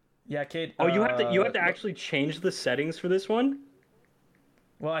 Yeah, Kate. Oh, you have to actually change the settings for this one?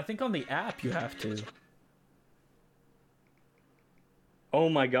 Well, I think on the app you have to. Oh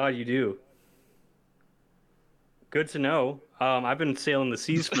my god, you do. Good to know. I've been sailing the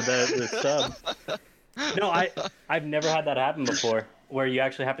seas for the sub. No, I've never had that happen before, where you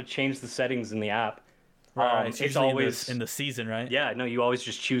actually have to change the settings in the app. It's always in the season, right? Yeah, no, you always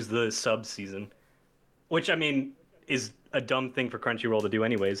just choose the sub season, which I mean is a dumb thing for Crunchyroll to do,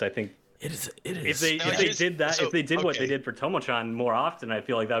 anyways. I think it is. If they did that, if they did what they did for Tomo-chan more often, I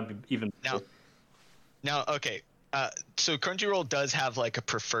feel like that would be even better. Now, okay. So Crunchyroll does have like a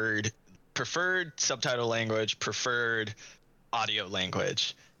preferred subtitle language, preferred audio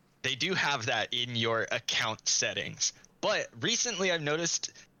language. They do have that in your account settings. But recently I've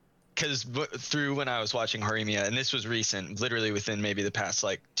noticed, because through when I was watching Horimiya, and this was recent, literally within maybe the past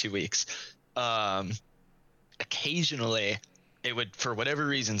like 2 weeks, occasionally it would, for whatever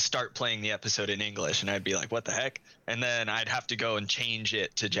reason, start playing the episode in English, and I'd be like, what the heck? And then I'd have to go and change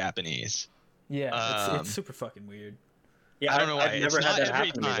it to Japanese. Yeah, it's super fucking weird. Yeah, I don't know why. I've never had that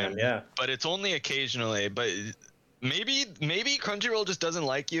happen time, to them, yeah. But it's only occasionally. But maybe Crunchyroll just doesn't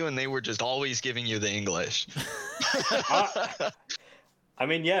like you, and they were just always giving you the English. I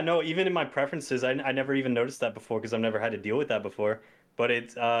mean, yeah, no. Even in my preferences, I never even noticed that before because I've never had to deal with that before. But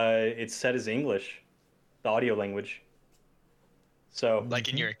it's set as English, the audio language. So like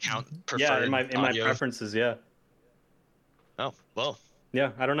in your account preferred. Yeah, in my preferences, yeah. Oh well.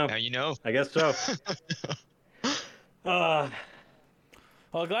 Yeah, I don't know. Now you know. I guess so. Well,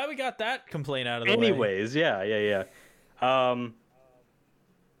 glad we got that complaint out of the way. Anyways, yeah. So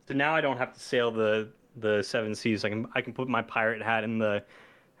now I don't have to sail the 7 seas. I can put my pirate hat in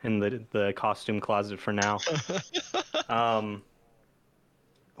the costume closet for now.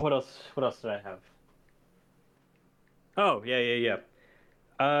 What else did I have? Oh, yeah.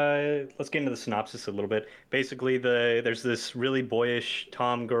 Let's get into the synopsis a little bit. Basically, there's this really boyish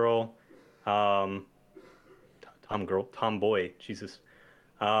tomboy, Jesus,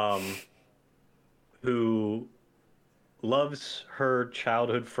 who loves her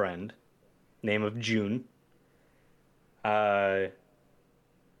childhood friend, name of June.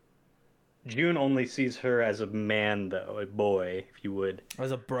 June only sees her as a man, though, a boy, if you would.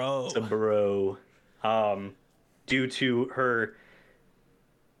 As a bro. As a bro. Due to her,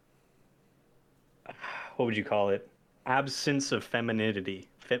 what would you call it? Absence of femininity.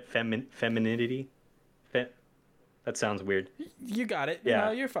 Femininity? That sounds weird. You got it. Yeah,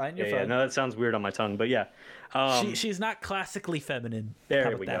 no, you're fine. You're fine. No, that sounds weird on my tongue, but yeah. She's not classically feminine.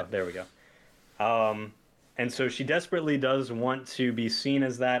 There we go. And so she desperately does want to be seen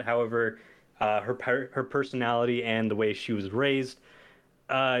as that. However, her personality and the way she was raised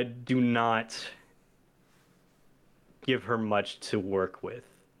do not give her much to work with.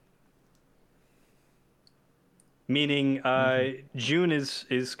 Meaning, June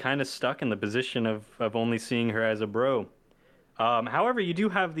is kind of stuck in the position of only seeing her as a bro. However, you do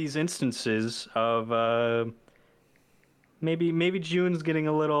have these instances of maybe June's getting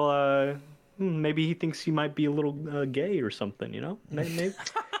a little. Maybe he thinks he might be a little gay or something. You know, maybe.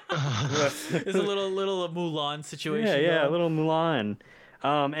 It's a little Mulan situation. Yeah, a little Mulan.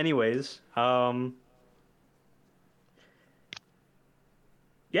 Anyways, yeah,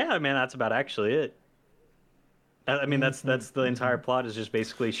 man, that's about actually it. I mean, that's the entire plot is just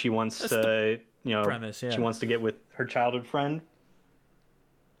basically she wants to, premise, yeah. She wants to get with her childhood friend,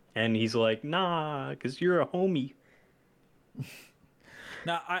 and he's like, nah, because you're a homie.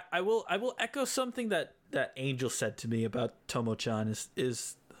 Now, I will echo something that Angel said to me about Tomo-chan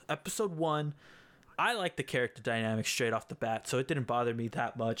is episode 1. I like the character dynamic straight off the bat, so it didn't bother me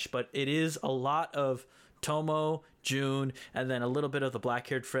that much, but it is a lot of Tomo, June, and then a little bit of the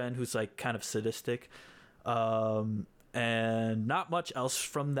black-haired friend who's like kind of sadistic. And not much else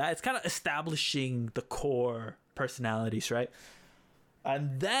from that. It's kind of establishing the core personalities, right?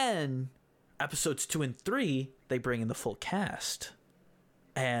 And then episodes 2 and 3, they bring in the full cast.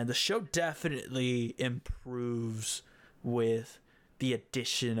 And the show definitely improves with the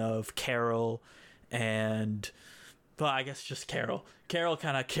addition of Carol and... Well, I guess just Carol. Carol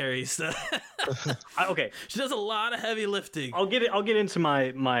kind of carries the... Okay. She does a lot of heavy lifting. I'll get into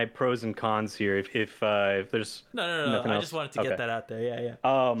my pros and cons here if there's No. I just wanted to get that out there.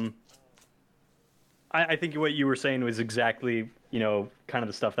 Yeah. I think what you were saying was exactly, kind of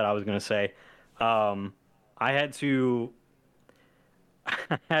the stuff that I was going to say. I had to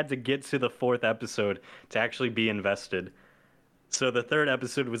get to the 4th episode to actually be invested. So the 3rd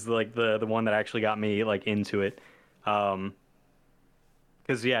episode was like the one that actually got me like into it. Because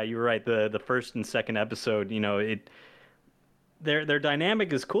yeah, you were right. The first and second episode, their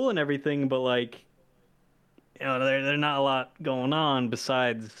dynamic is cool and everything, but like, there's not a lot going on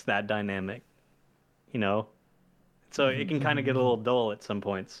besides that dynamic, so it can kind of get a little dull at some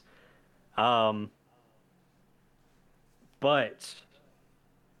points. But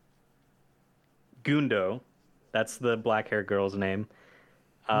Gundo, that's the black-haired girl's name.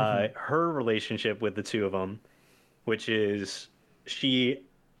 Her relationship with the two of them, which is she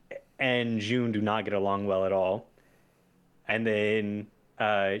and June do not get along well at all. And then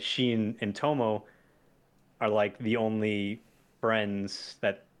she and Tomo are like the only friends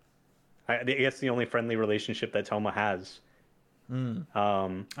that... I guess the only friendly relationship that Tomo has. And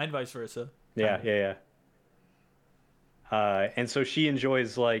vice versa. Yeah. And so she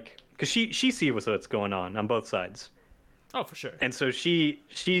enjoys like... Because she sees what's going on both sides. Oh, for sure. And so she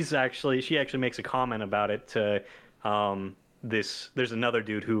actually makes a comment about it to there's another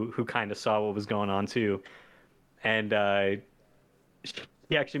dude who kind of saw what was going on too, and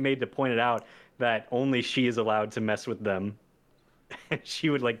he actually made to point it out that only she is allowed to mess with them. She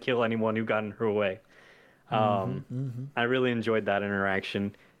would like kill anyone who got in her way. I really enjoyed that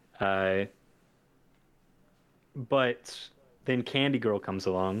interaction, but then Candy Girl comes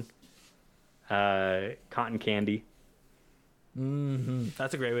along, Cotton Candy.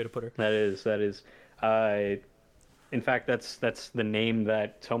 That's a great way to put her. That is. In fact, that's the name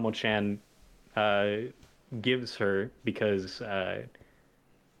that Tomo-chan gives her because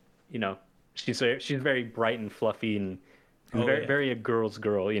she's very bright and fluffy and very a girl's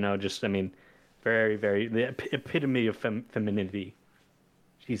girl. Very the epitome of femininity.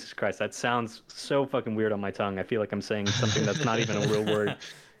 Jesus Christ, that sounds so fucking weird on my tongue. I feel like I'm saying something that's not even a real word.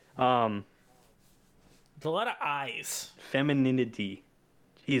 It's a lot of eyes. Femininity.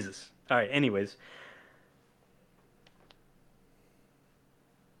 Jesus. All right. Anyways.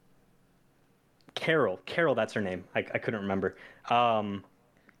 Carol, that's her name. I couldn't remember.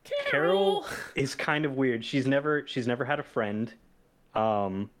 Carol is kind of weird. She's never had a friend.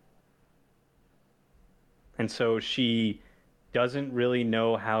 And so she doesn't really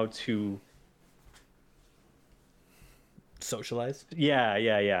know how to socialized.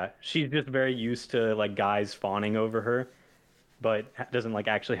 Yeah. She's just very used to like guys fawning over her, but doesn't like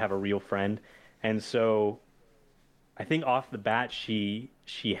actually have a real friend. And so I think off the bat she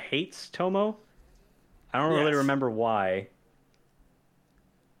hates Tomo. I don't really remember why.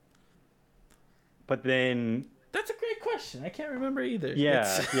 But then that's a great question. I can't remember either.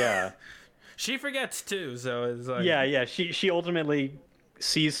 Yeah. She forgets too, so it's like Yeah. She ultimately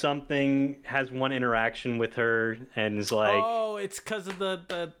sees something, has one interaction with her, and is like, oh, it's because of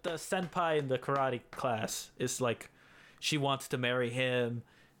the senpai in the karate class. It's like she wants to marry him,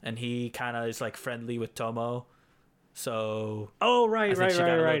 and he kind of is like friendly with Tomo. So right.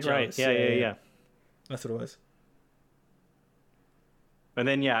 Yeah. That's what it was. And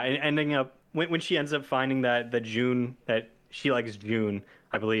then ending up when she ends up finding that June, that she likes June,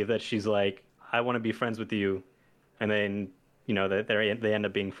 I believe that she's like, I want to be friends with you, and then that they end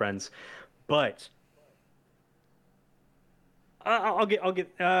up being friends. But I'll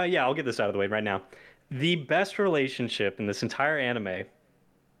get this out of the way right now. The best relationship in this entire anime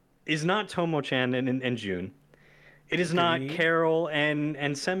is not Tomo-chan and June. It is not Carol and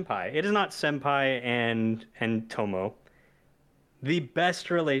Senpai. It is not Senpai and Tomo. The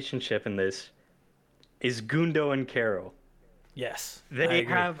best relationship in this is Gundo and Carol. Yes. They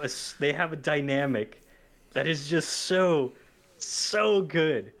have a dynamic that is just so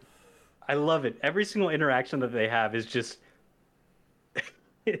good. I love it. Every single interaction that they have is just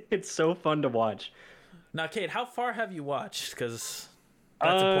it's so fun to watch. Now, Kate, how far have you watched? Because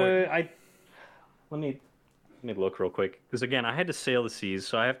that's important. Let me look real quick. Because again, I had to sail the seas,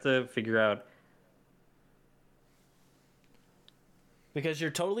 so I have to figure out. Because you're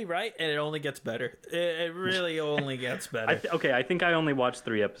totally right, and it only gets better. It really only gets better. I think I only watched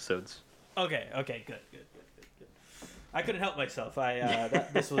 3 episodes. Okay, good. I couldn't help myself.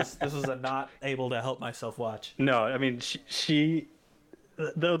 This was a not able to help myself watch. No, I mean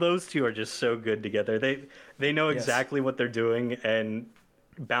those two are just so good together. They know exactly what they're doing and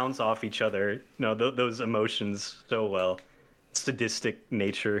bounce off each other. Those emotions so well. Sadistic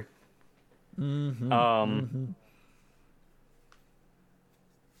nature.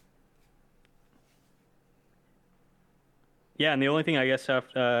 Yeah, and the only thing I guess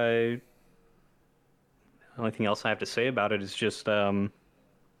the only thing else I have to say about it is just the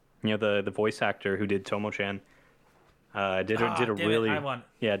voice actor who did Tomo-chan did a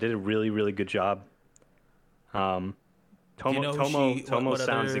really really good job. Tomo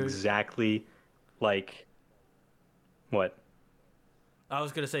sounds exactly like what? I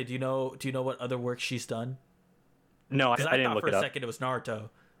was gonna say, do you know what other work she's done? No, I didn't look it up. For a second it was Naruto.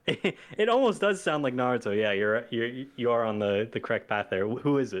 It almost does sound like Naruto. Yeah, you are on the correct path there.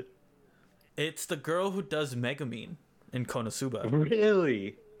 Who is it? It's the girl who does Megumin in Konosuba.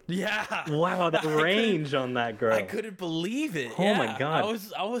 Really? Yeah. Wow, that range on that girl. I couldn't believe it. Oh my god.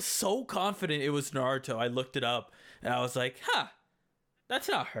 I was so confident it was Naruto. I looked it up and I was like, that's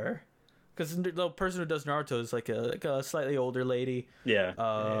not her. Because the person who does Naruto is like a slightly older lady. Yeah.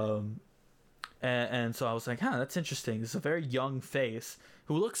 And so I was like, that's interesting. It's a very young face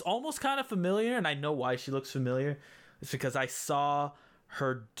who looks almost kind of familiar, and I know why she looks familiar. It's because I saw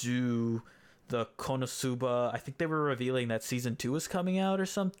her do the Konosuba. I think they were revealing that season 2 was coming out or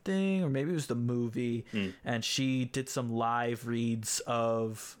something, or maybe it was the movie. And she did some live reads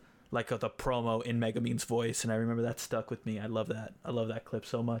of the promo in Megumin's voice, and I remember that stuck with me. I love that clip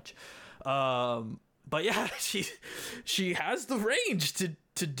so much. But yeah, she has the range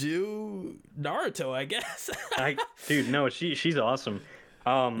to do Naruto, I guess. She's awesome.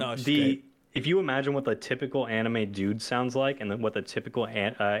 She's great. If you imagine what the typical anime dude sounds like and what the typical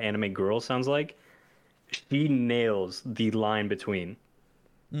anime girl sounds like, she nails the line between.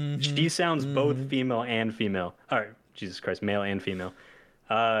 She sounds both female and female. Jesus Christ, male and female.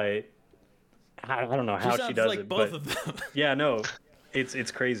 I don't know how she does like it, both but of them. yeah, no,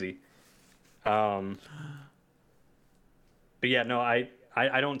 it's crazy. But yeah, no, I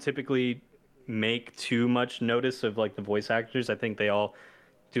don't typically make too much notice of like the voice actors. I think they all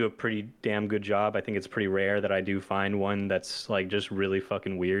do a pretty damn good job. I think it's pretty rare that I do find one that's like just really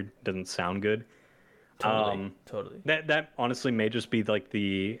fucking weird, doesn't sound good. Totally. That honestly may just be like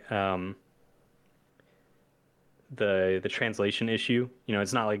the translation issue.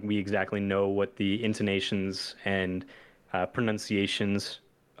 It's not like we exactly know what the intonations and pronunciations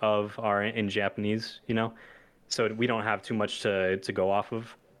of are in Japanese, so we don't have too much to go off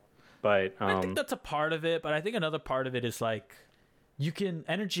of. But I think that's a part of it, but I think another part of it is like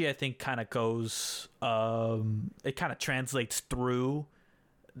energy I think kind of goes it kind of translates through,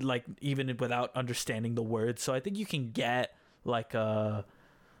 like even without understanding the words. So I think you can get like a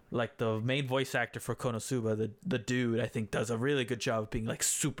like the main voice actor for Konosuba, the dude, I think does a really good job of being like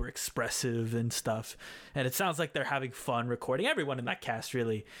super expressive and stuff. And it sounds like they're having fun recording. Everyone in that cast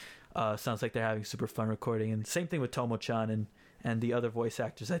really sounds like they're having super fun recording. And same thing with Tomo-chan and the other voice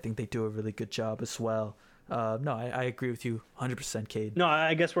actors. I think they do a really good job as well. No, I agree with you 100%, Cade. No,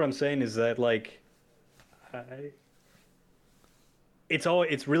 I guess what I'm saying is that like,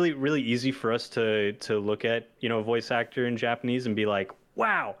 it's really, really easy for us to look at, you know, a voice actor in Japanese and be like,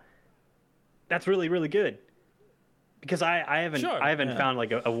 wow, that's really, really good. Because I haven't found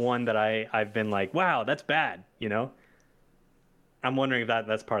like a one that I've been like, wow, that's bad, you know? I'm wondering if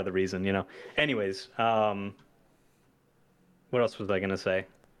that's part of the reason, you know? Anyways, what else was I going to say?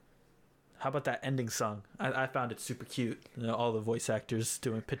 How about that ending song? I found it super cute. You know, all the voice actors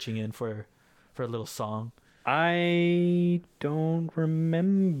pitching in for a little song. I don't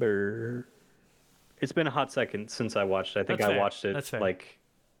remember. It's been a hot second since I watched it. I think I watched it like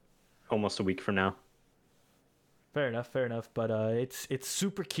almost a week from now. Fair enough. But it's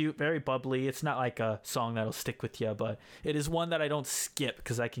super cute, very bubbly. It's not like a song that'll stick with you, but it is one that I don't skip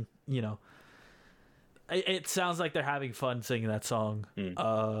because I can, you know. It sounds like they're having fun singing that song.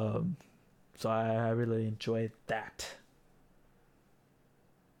 So I really enjoyed that.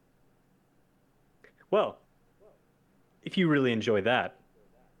 Well, if you really enjoy that,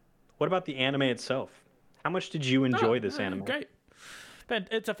 what about the anime itself? How much did you enjoy this anime? Great.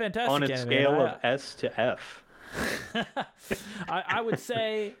 It's a fantastic anime. On a anime. Scale of S to F. I would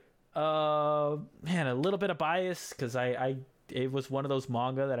say, man, a little bit of bias because it was one of those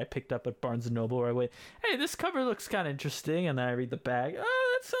manga that I picked up at Barnes & Noble where I went, hey, this cover looks kind of interesting. And then I read the bag.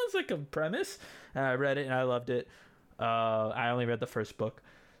 Oh, that sounds like a premise. And I read it and I loved it. I only read the first book.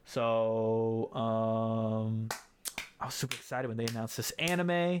 So I was super excited when they announced this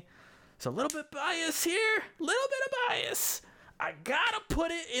anime. It's a little bit biased here. Little bit of bias. I gotta put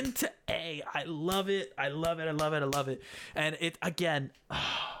it into A. I love it. And it, again,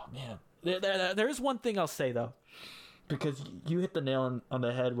 oh, man. There is one thing I'll say, though. Because you hit the nail on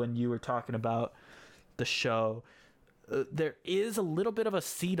the head when you were talking about the show. There is a little bit of a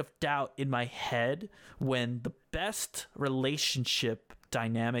seed of doubt in my head when the best relationship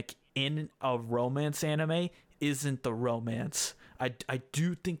dynamic in a romance anime isn't the romance. I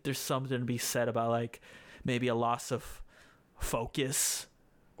do think there's something to be said about like maybe a loss of focus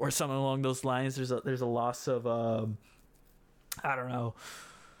or something along those lines. There's a loss of I don't know.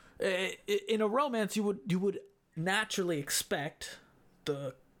 In a romance, you would naturally expect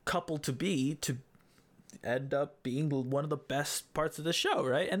the couple to end up being one of the best parts of the show,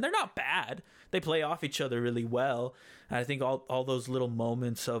 right? And they're not bad. They play off each other really well. And I think all those little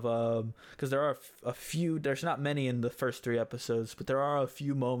moments of because there are a few, there's not many in the first 3 episodes, but there are a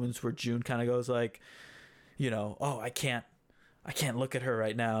few moments where June kind of goes like, you know, oh, I can't look at her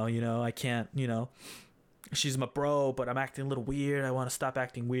right now, you know, I can't, you know, she's my bro, but I'm acting a little weird. I want to stop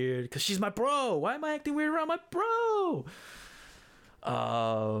acting weird because she's my bro. Why am I acting weird around my bro?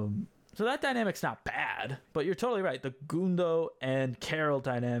 So that dynamic's not bad, but you're totally right. The Gundo and Carol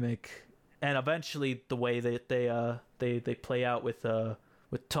dynamic, and eventually the way that they play out with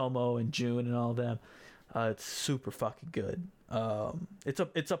Tomo and June and all of them, it's super fucking good.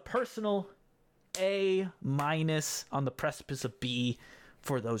 It's a personal A- on the precipice of B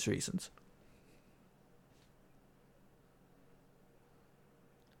for those reasons.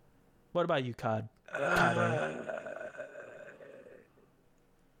 What about you, Cod?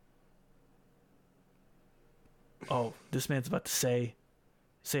 Oh, this man's about to say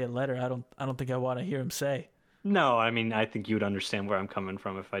a letter. I don't think I want to hear him say. No, I mean, I think you would understand where I'm coming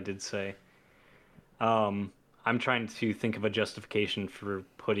from if I did say. I'm trying to think of a justification for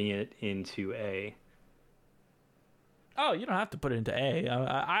putting it into A. Oh, you don't have to put it into A.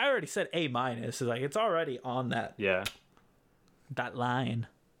 I already said A-. It's like it's already on that. Yeah. That line.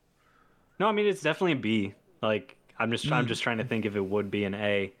 No, I mean it's definitely a B. Like I'm just trying to think if it would be an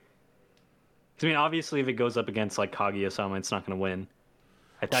A. I mean, obviously, if it goes up against like Kaguya-sama, it's not going to win.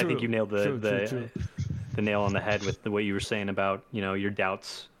 I think you nailed the nail on the head with the way you were saying about, you know, your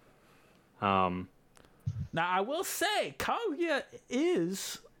doubts. Now, I will say, Kaguya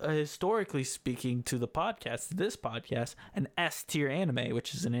is, historically speaking, to this podcast, an S-tier anime,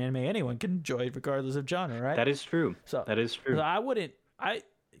 which is an anime anyone can enjoy regardless of genre, right? That is true. So that is true. So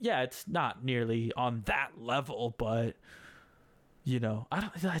it's not nearly on that level, but. You know,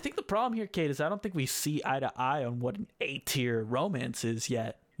 I think the problem here, Kate, is I don't think we see eye to eye on what an A-tier romance is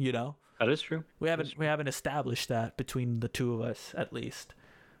yet. You know, that is true. We haven't established that between the two of us, at least.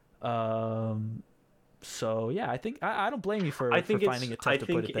 So yeah, I think I don't blame you for finding it tough to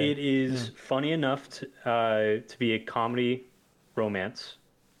put it there. I think it is funny enough to be a comedy romance,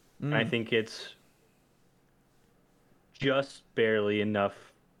 And I think it's just barely enough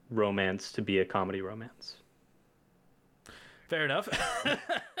romance to be a comedy romance. Fair enough.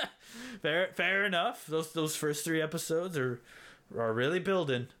 Fair enough. Those first 3 episodes are really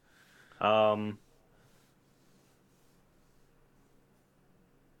building.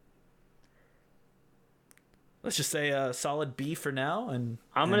 Let's just say a solid B for now, and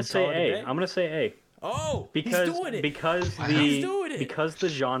I'm gonna say A. I'm gonna say A. Oh, because he's doing it. Because the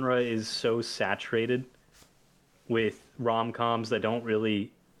genre is so saturated with rom-coms that don't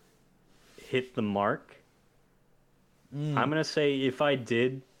really hit the mark. I'm gonna say if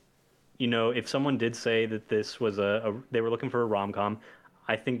someone did say that this was they were looking for a rom-com,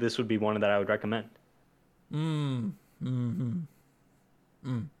 I think this would be one that I would recommend. I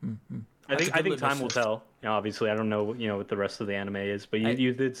think time will tell. Obviously, I don't know, what the rest of the anime is, but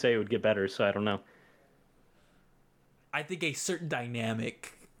you did say it would get better, so I don't know. I think a certain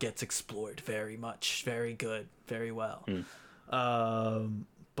dynamic gets explored very much, very good, very well. Yeah,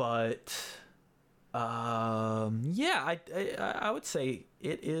 I would say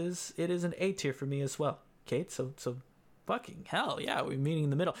it is an A tier for me as well, Kate. So fucking hell, yeah, we're meeting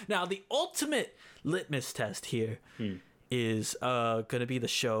in the middle. Now, the ultimate litmus test here is gonna be the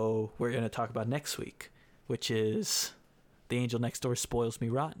show we're gonna talk about next week, which is The Angel Next Door Spoils Me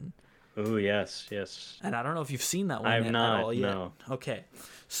Rotten. Oh, yes. And I don't know if you've seen that one at all yet. No. Okay,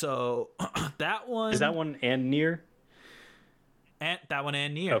 so that one... Is that one and Nier? And that one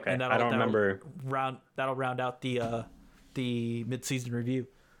and Nier. Okay, and I don't remember. That'll round out the mid-season review.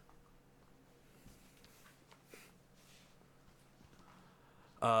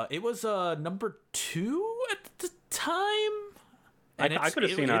 It was number 2 at the time. And I could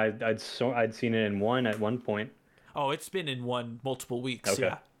have seen I'd seen it in 1 at one point. Oh, it's been in 1 multiple weeks.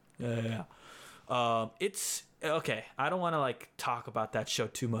 Okay. Yeah. It's okay. I don't want to talk about that show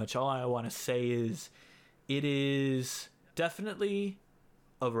too much. All I want to say is, it is definitely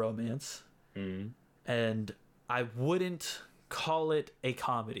a romance, and I wouldn't call it a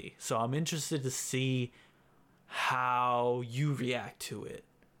comedy. So I'm interested to see how you react to it,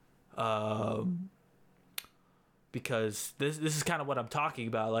 because this is kind of what I'm talking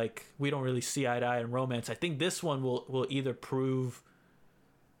about. We don't really see eye to eye in romance. I think this one will either prove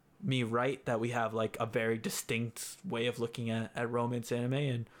me right that we have a very distinct way of looking at romance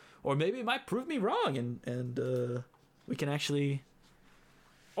anime, or maybe it might prove me wrong, and we can actually,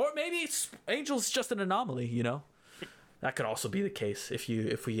 or maybe Angel's just an anomaly. That could also be the case if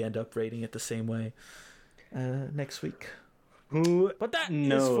we end up rating it the same way next week. But that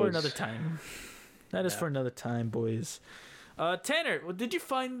is for another time. That is for another time, boys. Tanner, did you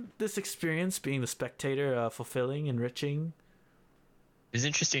find this experience being the spectator fulfilling, enriching? It's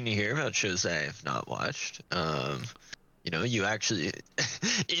interesting to hear about shows I have not watched. You actually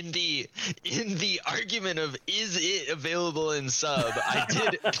in the argument of is it available in sub, I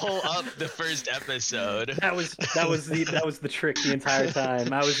did pull up the first episode. That was the trick the entire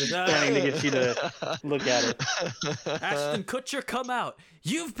time. I was just trying to get you to look at it. Ashton Kutcher, come out.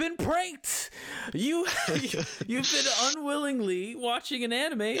 You've been pranked. You've been unwillingly watching an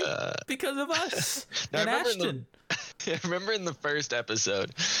anime because of us. And Ashton. I remember in the first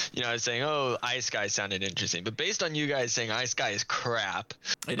episode, I was saying, "Oh, Ice Guy sounded interesting," but based on you guys saying Ice Guy is crap,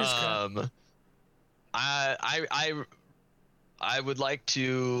 it is crap. I would like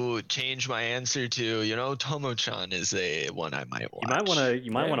to change my answer to Tomo-chan is a one I might watch.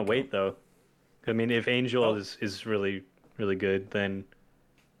 You might want to wait though. I mean, if Angel is really really good, then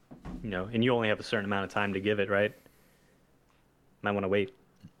and you only have a certain amount of time to give it, right? Might want to wait.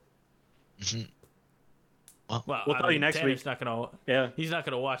 Mm-hmm. Well, we'll tell you next week. He's not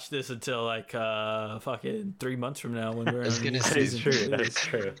gonna watch this until fucking 3 months from now when we're in That is true. That is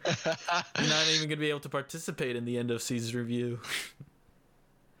true. You're not even gonna be able to participate in the end of season review.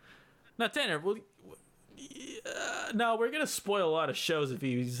 Now, Tanner, no, we're gonna spoil a lot of shows if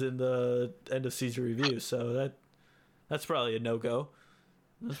he's in the end of season review. So that's probably a no-go.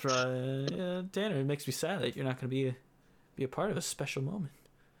 That's probably Tanner. It makes me sad that you're not gonna be a part of a special moment.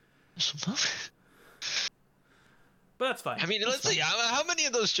 But that's fine. I mean, let's see. How many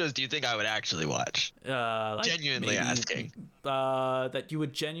of those shows do you think I would actually watch? Genuinely asking. That you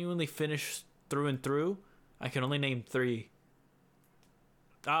would genuinely finish through and through? I can only name 3.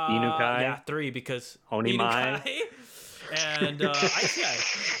 Inukai? Yeah, 3 because... Onimai? And Ice Guy.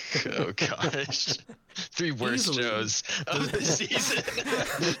 Oh, gosh. 3 worst shows of the season.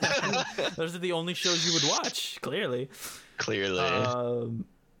 Those are the only shows you would watch, clearly.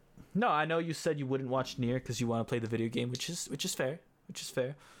 No, I know you said you wouldn't watch Nier because you want to play the video game, which is fair.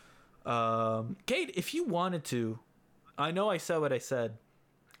 Kate, if you wanted to, I know I said what I said,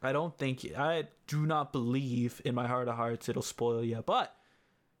 I do not believe in my heart of hearts it'll spoil you. But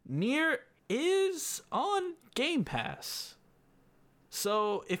Nier is on Game Pass.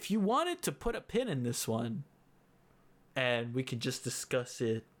 So if you wanted to put a pin in this one, and we could just discuss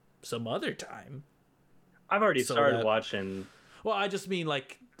it some other time. I've already started watching. Well, I just mean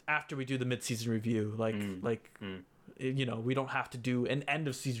like after we do the mid-season review, you know, we don't have to do an end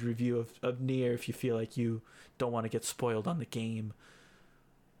of season review of Nier if you feel like you don't want to get spoiled on the game.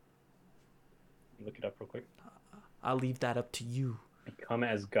 Look it up real quick. I'll leave that up to you. Become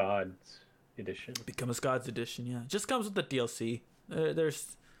as Gods edition. Become as Gods edition, yeah. Just comes with the DLC.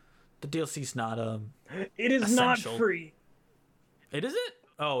 There's the DLC's not it is essential. Not free. It isn't?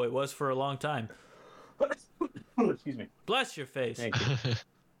 Oh, it was for a long time. Excuse me. Bless your face. Thank you.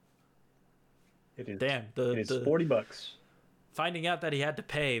 It is. Damn. It is $40. Finding out that he had to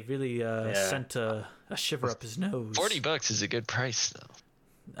pay really sent a shiver up his nose. $40 is a good price, though.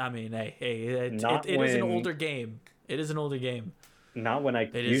 I mean, hey, it is an older game. It is an older game. Not when I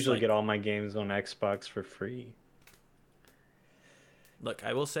usually get all my games on Xbox for free. Look,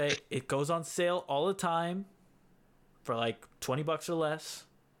 I will say it goes on sale all the time for like $20 or less.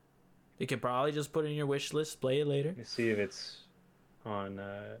 You can probably just put it in your wish list, play it later. Let me see if it's on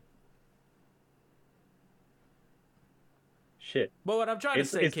shit. But what I'm trying to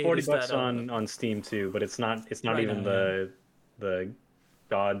say, it's Kate, $40 on Steam too, but it's not right even now, the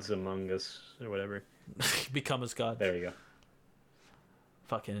Gods Among Us or whatever. Become as God. There you go.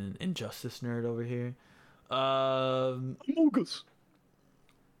 Fucking Injustice nerd over here. Among Us.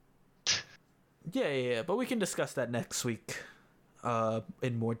 Yeah, but we can discuss that next week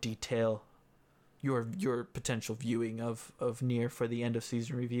in more detail. Your potential viewing of Nier for the end of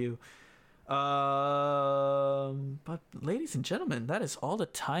season review. But ladies and gentlemen, that is all the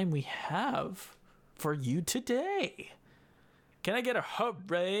time we have for you today. Can I get a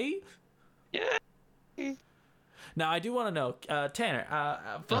hooray? Yeah. Now, I do want to know, Tanner,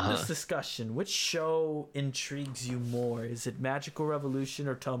 from this discussion, which show intrigues you more? Is it Magical Revolution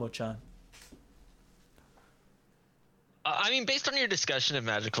or Tomo-chan? I mean, based on your discussion of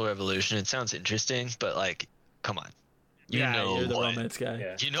Magical Revolution, it sounds interesting, but like, come on. You're the romance guy.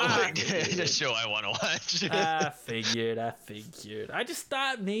 Yeah. You know what the show I want to watch. I figured. I just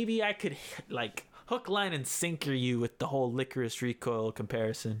thought maybe I could like hook, line, and sinker you with the whole Licorice Recoil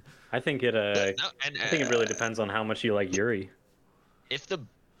comparison. I think it. I think it really depends on how much you like Yuri. If the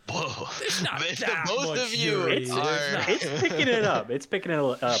both of you it's picking it up. It's picking it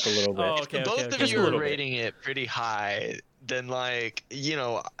up a little bit. If both of you are rating it pretty high, then like, you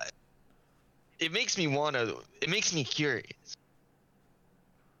know, it makes me curious.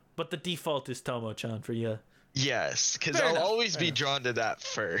 But the default is Tomo-chan for you. Yes, because I'll always be drawn to that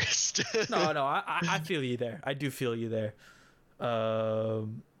first. No, I feel you there. I do feel you there.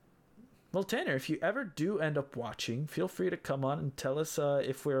 Well, Tanner, if you ever do end up watching, feel free to come on and tell us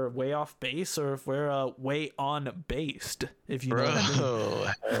if we're way off base or if we're way on based, if you know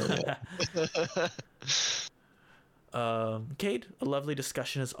what I mean. Cade, a lovely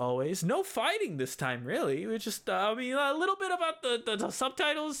discussion as always. No fighting this time, really. We just, a little bit about the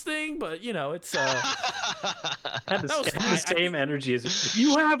subtitles thing, but you know, it's had the same energy as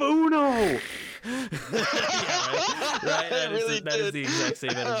you have Uno. Right. That is the exact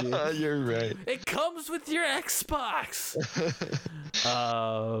same energy. You're right. It comes with your Xbox.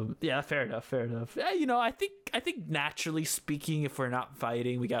 Yeah, fair enough. Yeah, you know, I think naturally speaking, if we're not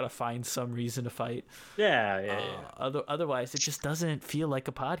fighting, we gotta find some reason to fight. Yeah. Otherwise, it just doesn't feel like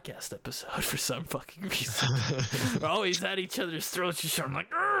a podcast episode for some fucking reason. We're always at each other's throats. Just I'm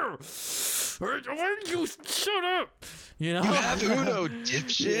like, why don't you shut up? You know, you have Uno,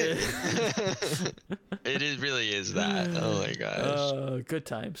 dipshit. It really is that. Oh my gosh. Good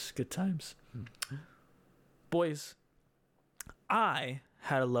times. Boys, I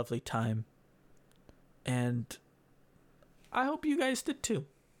had a lovely time, and I hope you guys did too.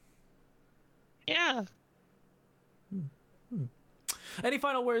 Yeah. Any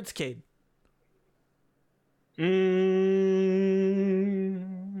final words, Cade?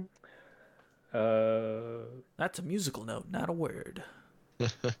 That's a musical note, not a word.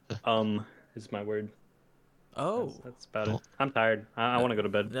 Is my word. Oh. That's about it. I'm tired. I want to go to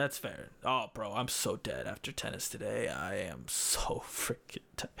bed. That's fair. Oh, bro, I'm so dead after tennis today. I am so freaking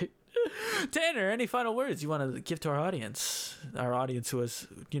tired. Tanner, any final words you want to give to our audience who has,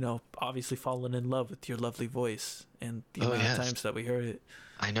 you know, obviously fallen in love with your lovely voice and the amount of times that we heard it?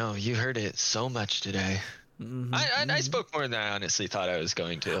 I know, you heard it so much today. Mm-hmm. I spoke more than I honestly thought I was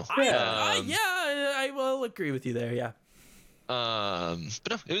going to. I will agree with you there, yeah. But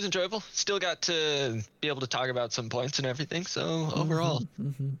no, it was enjoyable. Still got to be able to talk about some points and everything. So overall,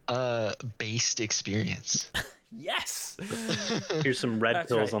 based experience. Yes. Here's some red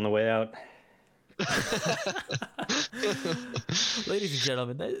pills on the way out. Ladies and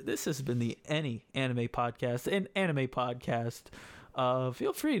gentlemen, this has been the Any Anime Podcast, an anime podcast.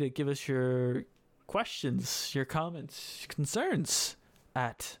 Feel free to give us your questions, your comments, concerns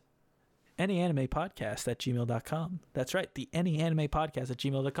at anyanimePodcast@gmail.com. That's right, the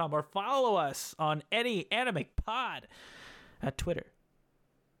anyanimePodcast@gmail.com, or follow us on Any Anime Pod at Twitter,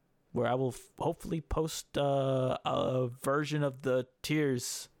 where I will hopefully post a version of the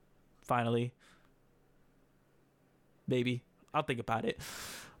tiers finally. Maybe. I'll think about it.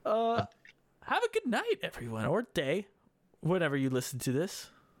 Have a good night, everyone, or day, whenever you listen to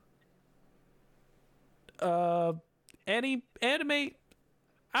this. Any anime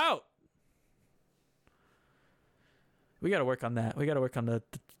out. We got to work on that. We got to work on the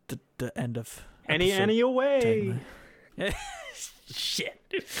end of any away. Shit.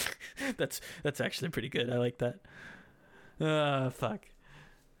 That's actually pretty good. I like that. Fuck.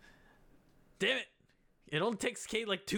 Damn it. It only takes Kate like 2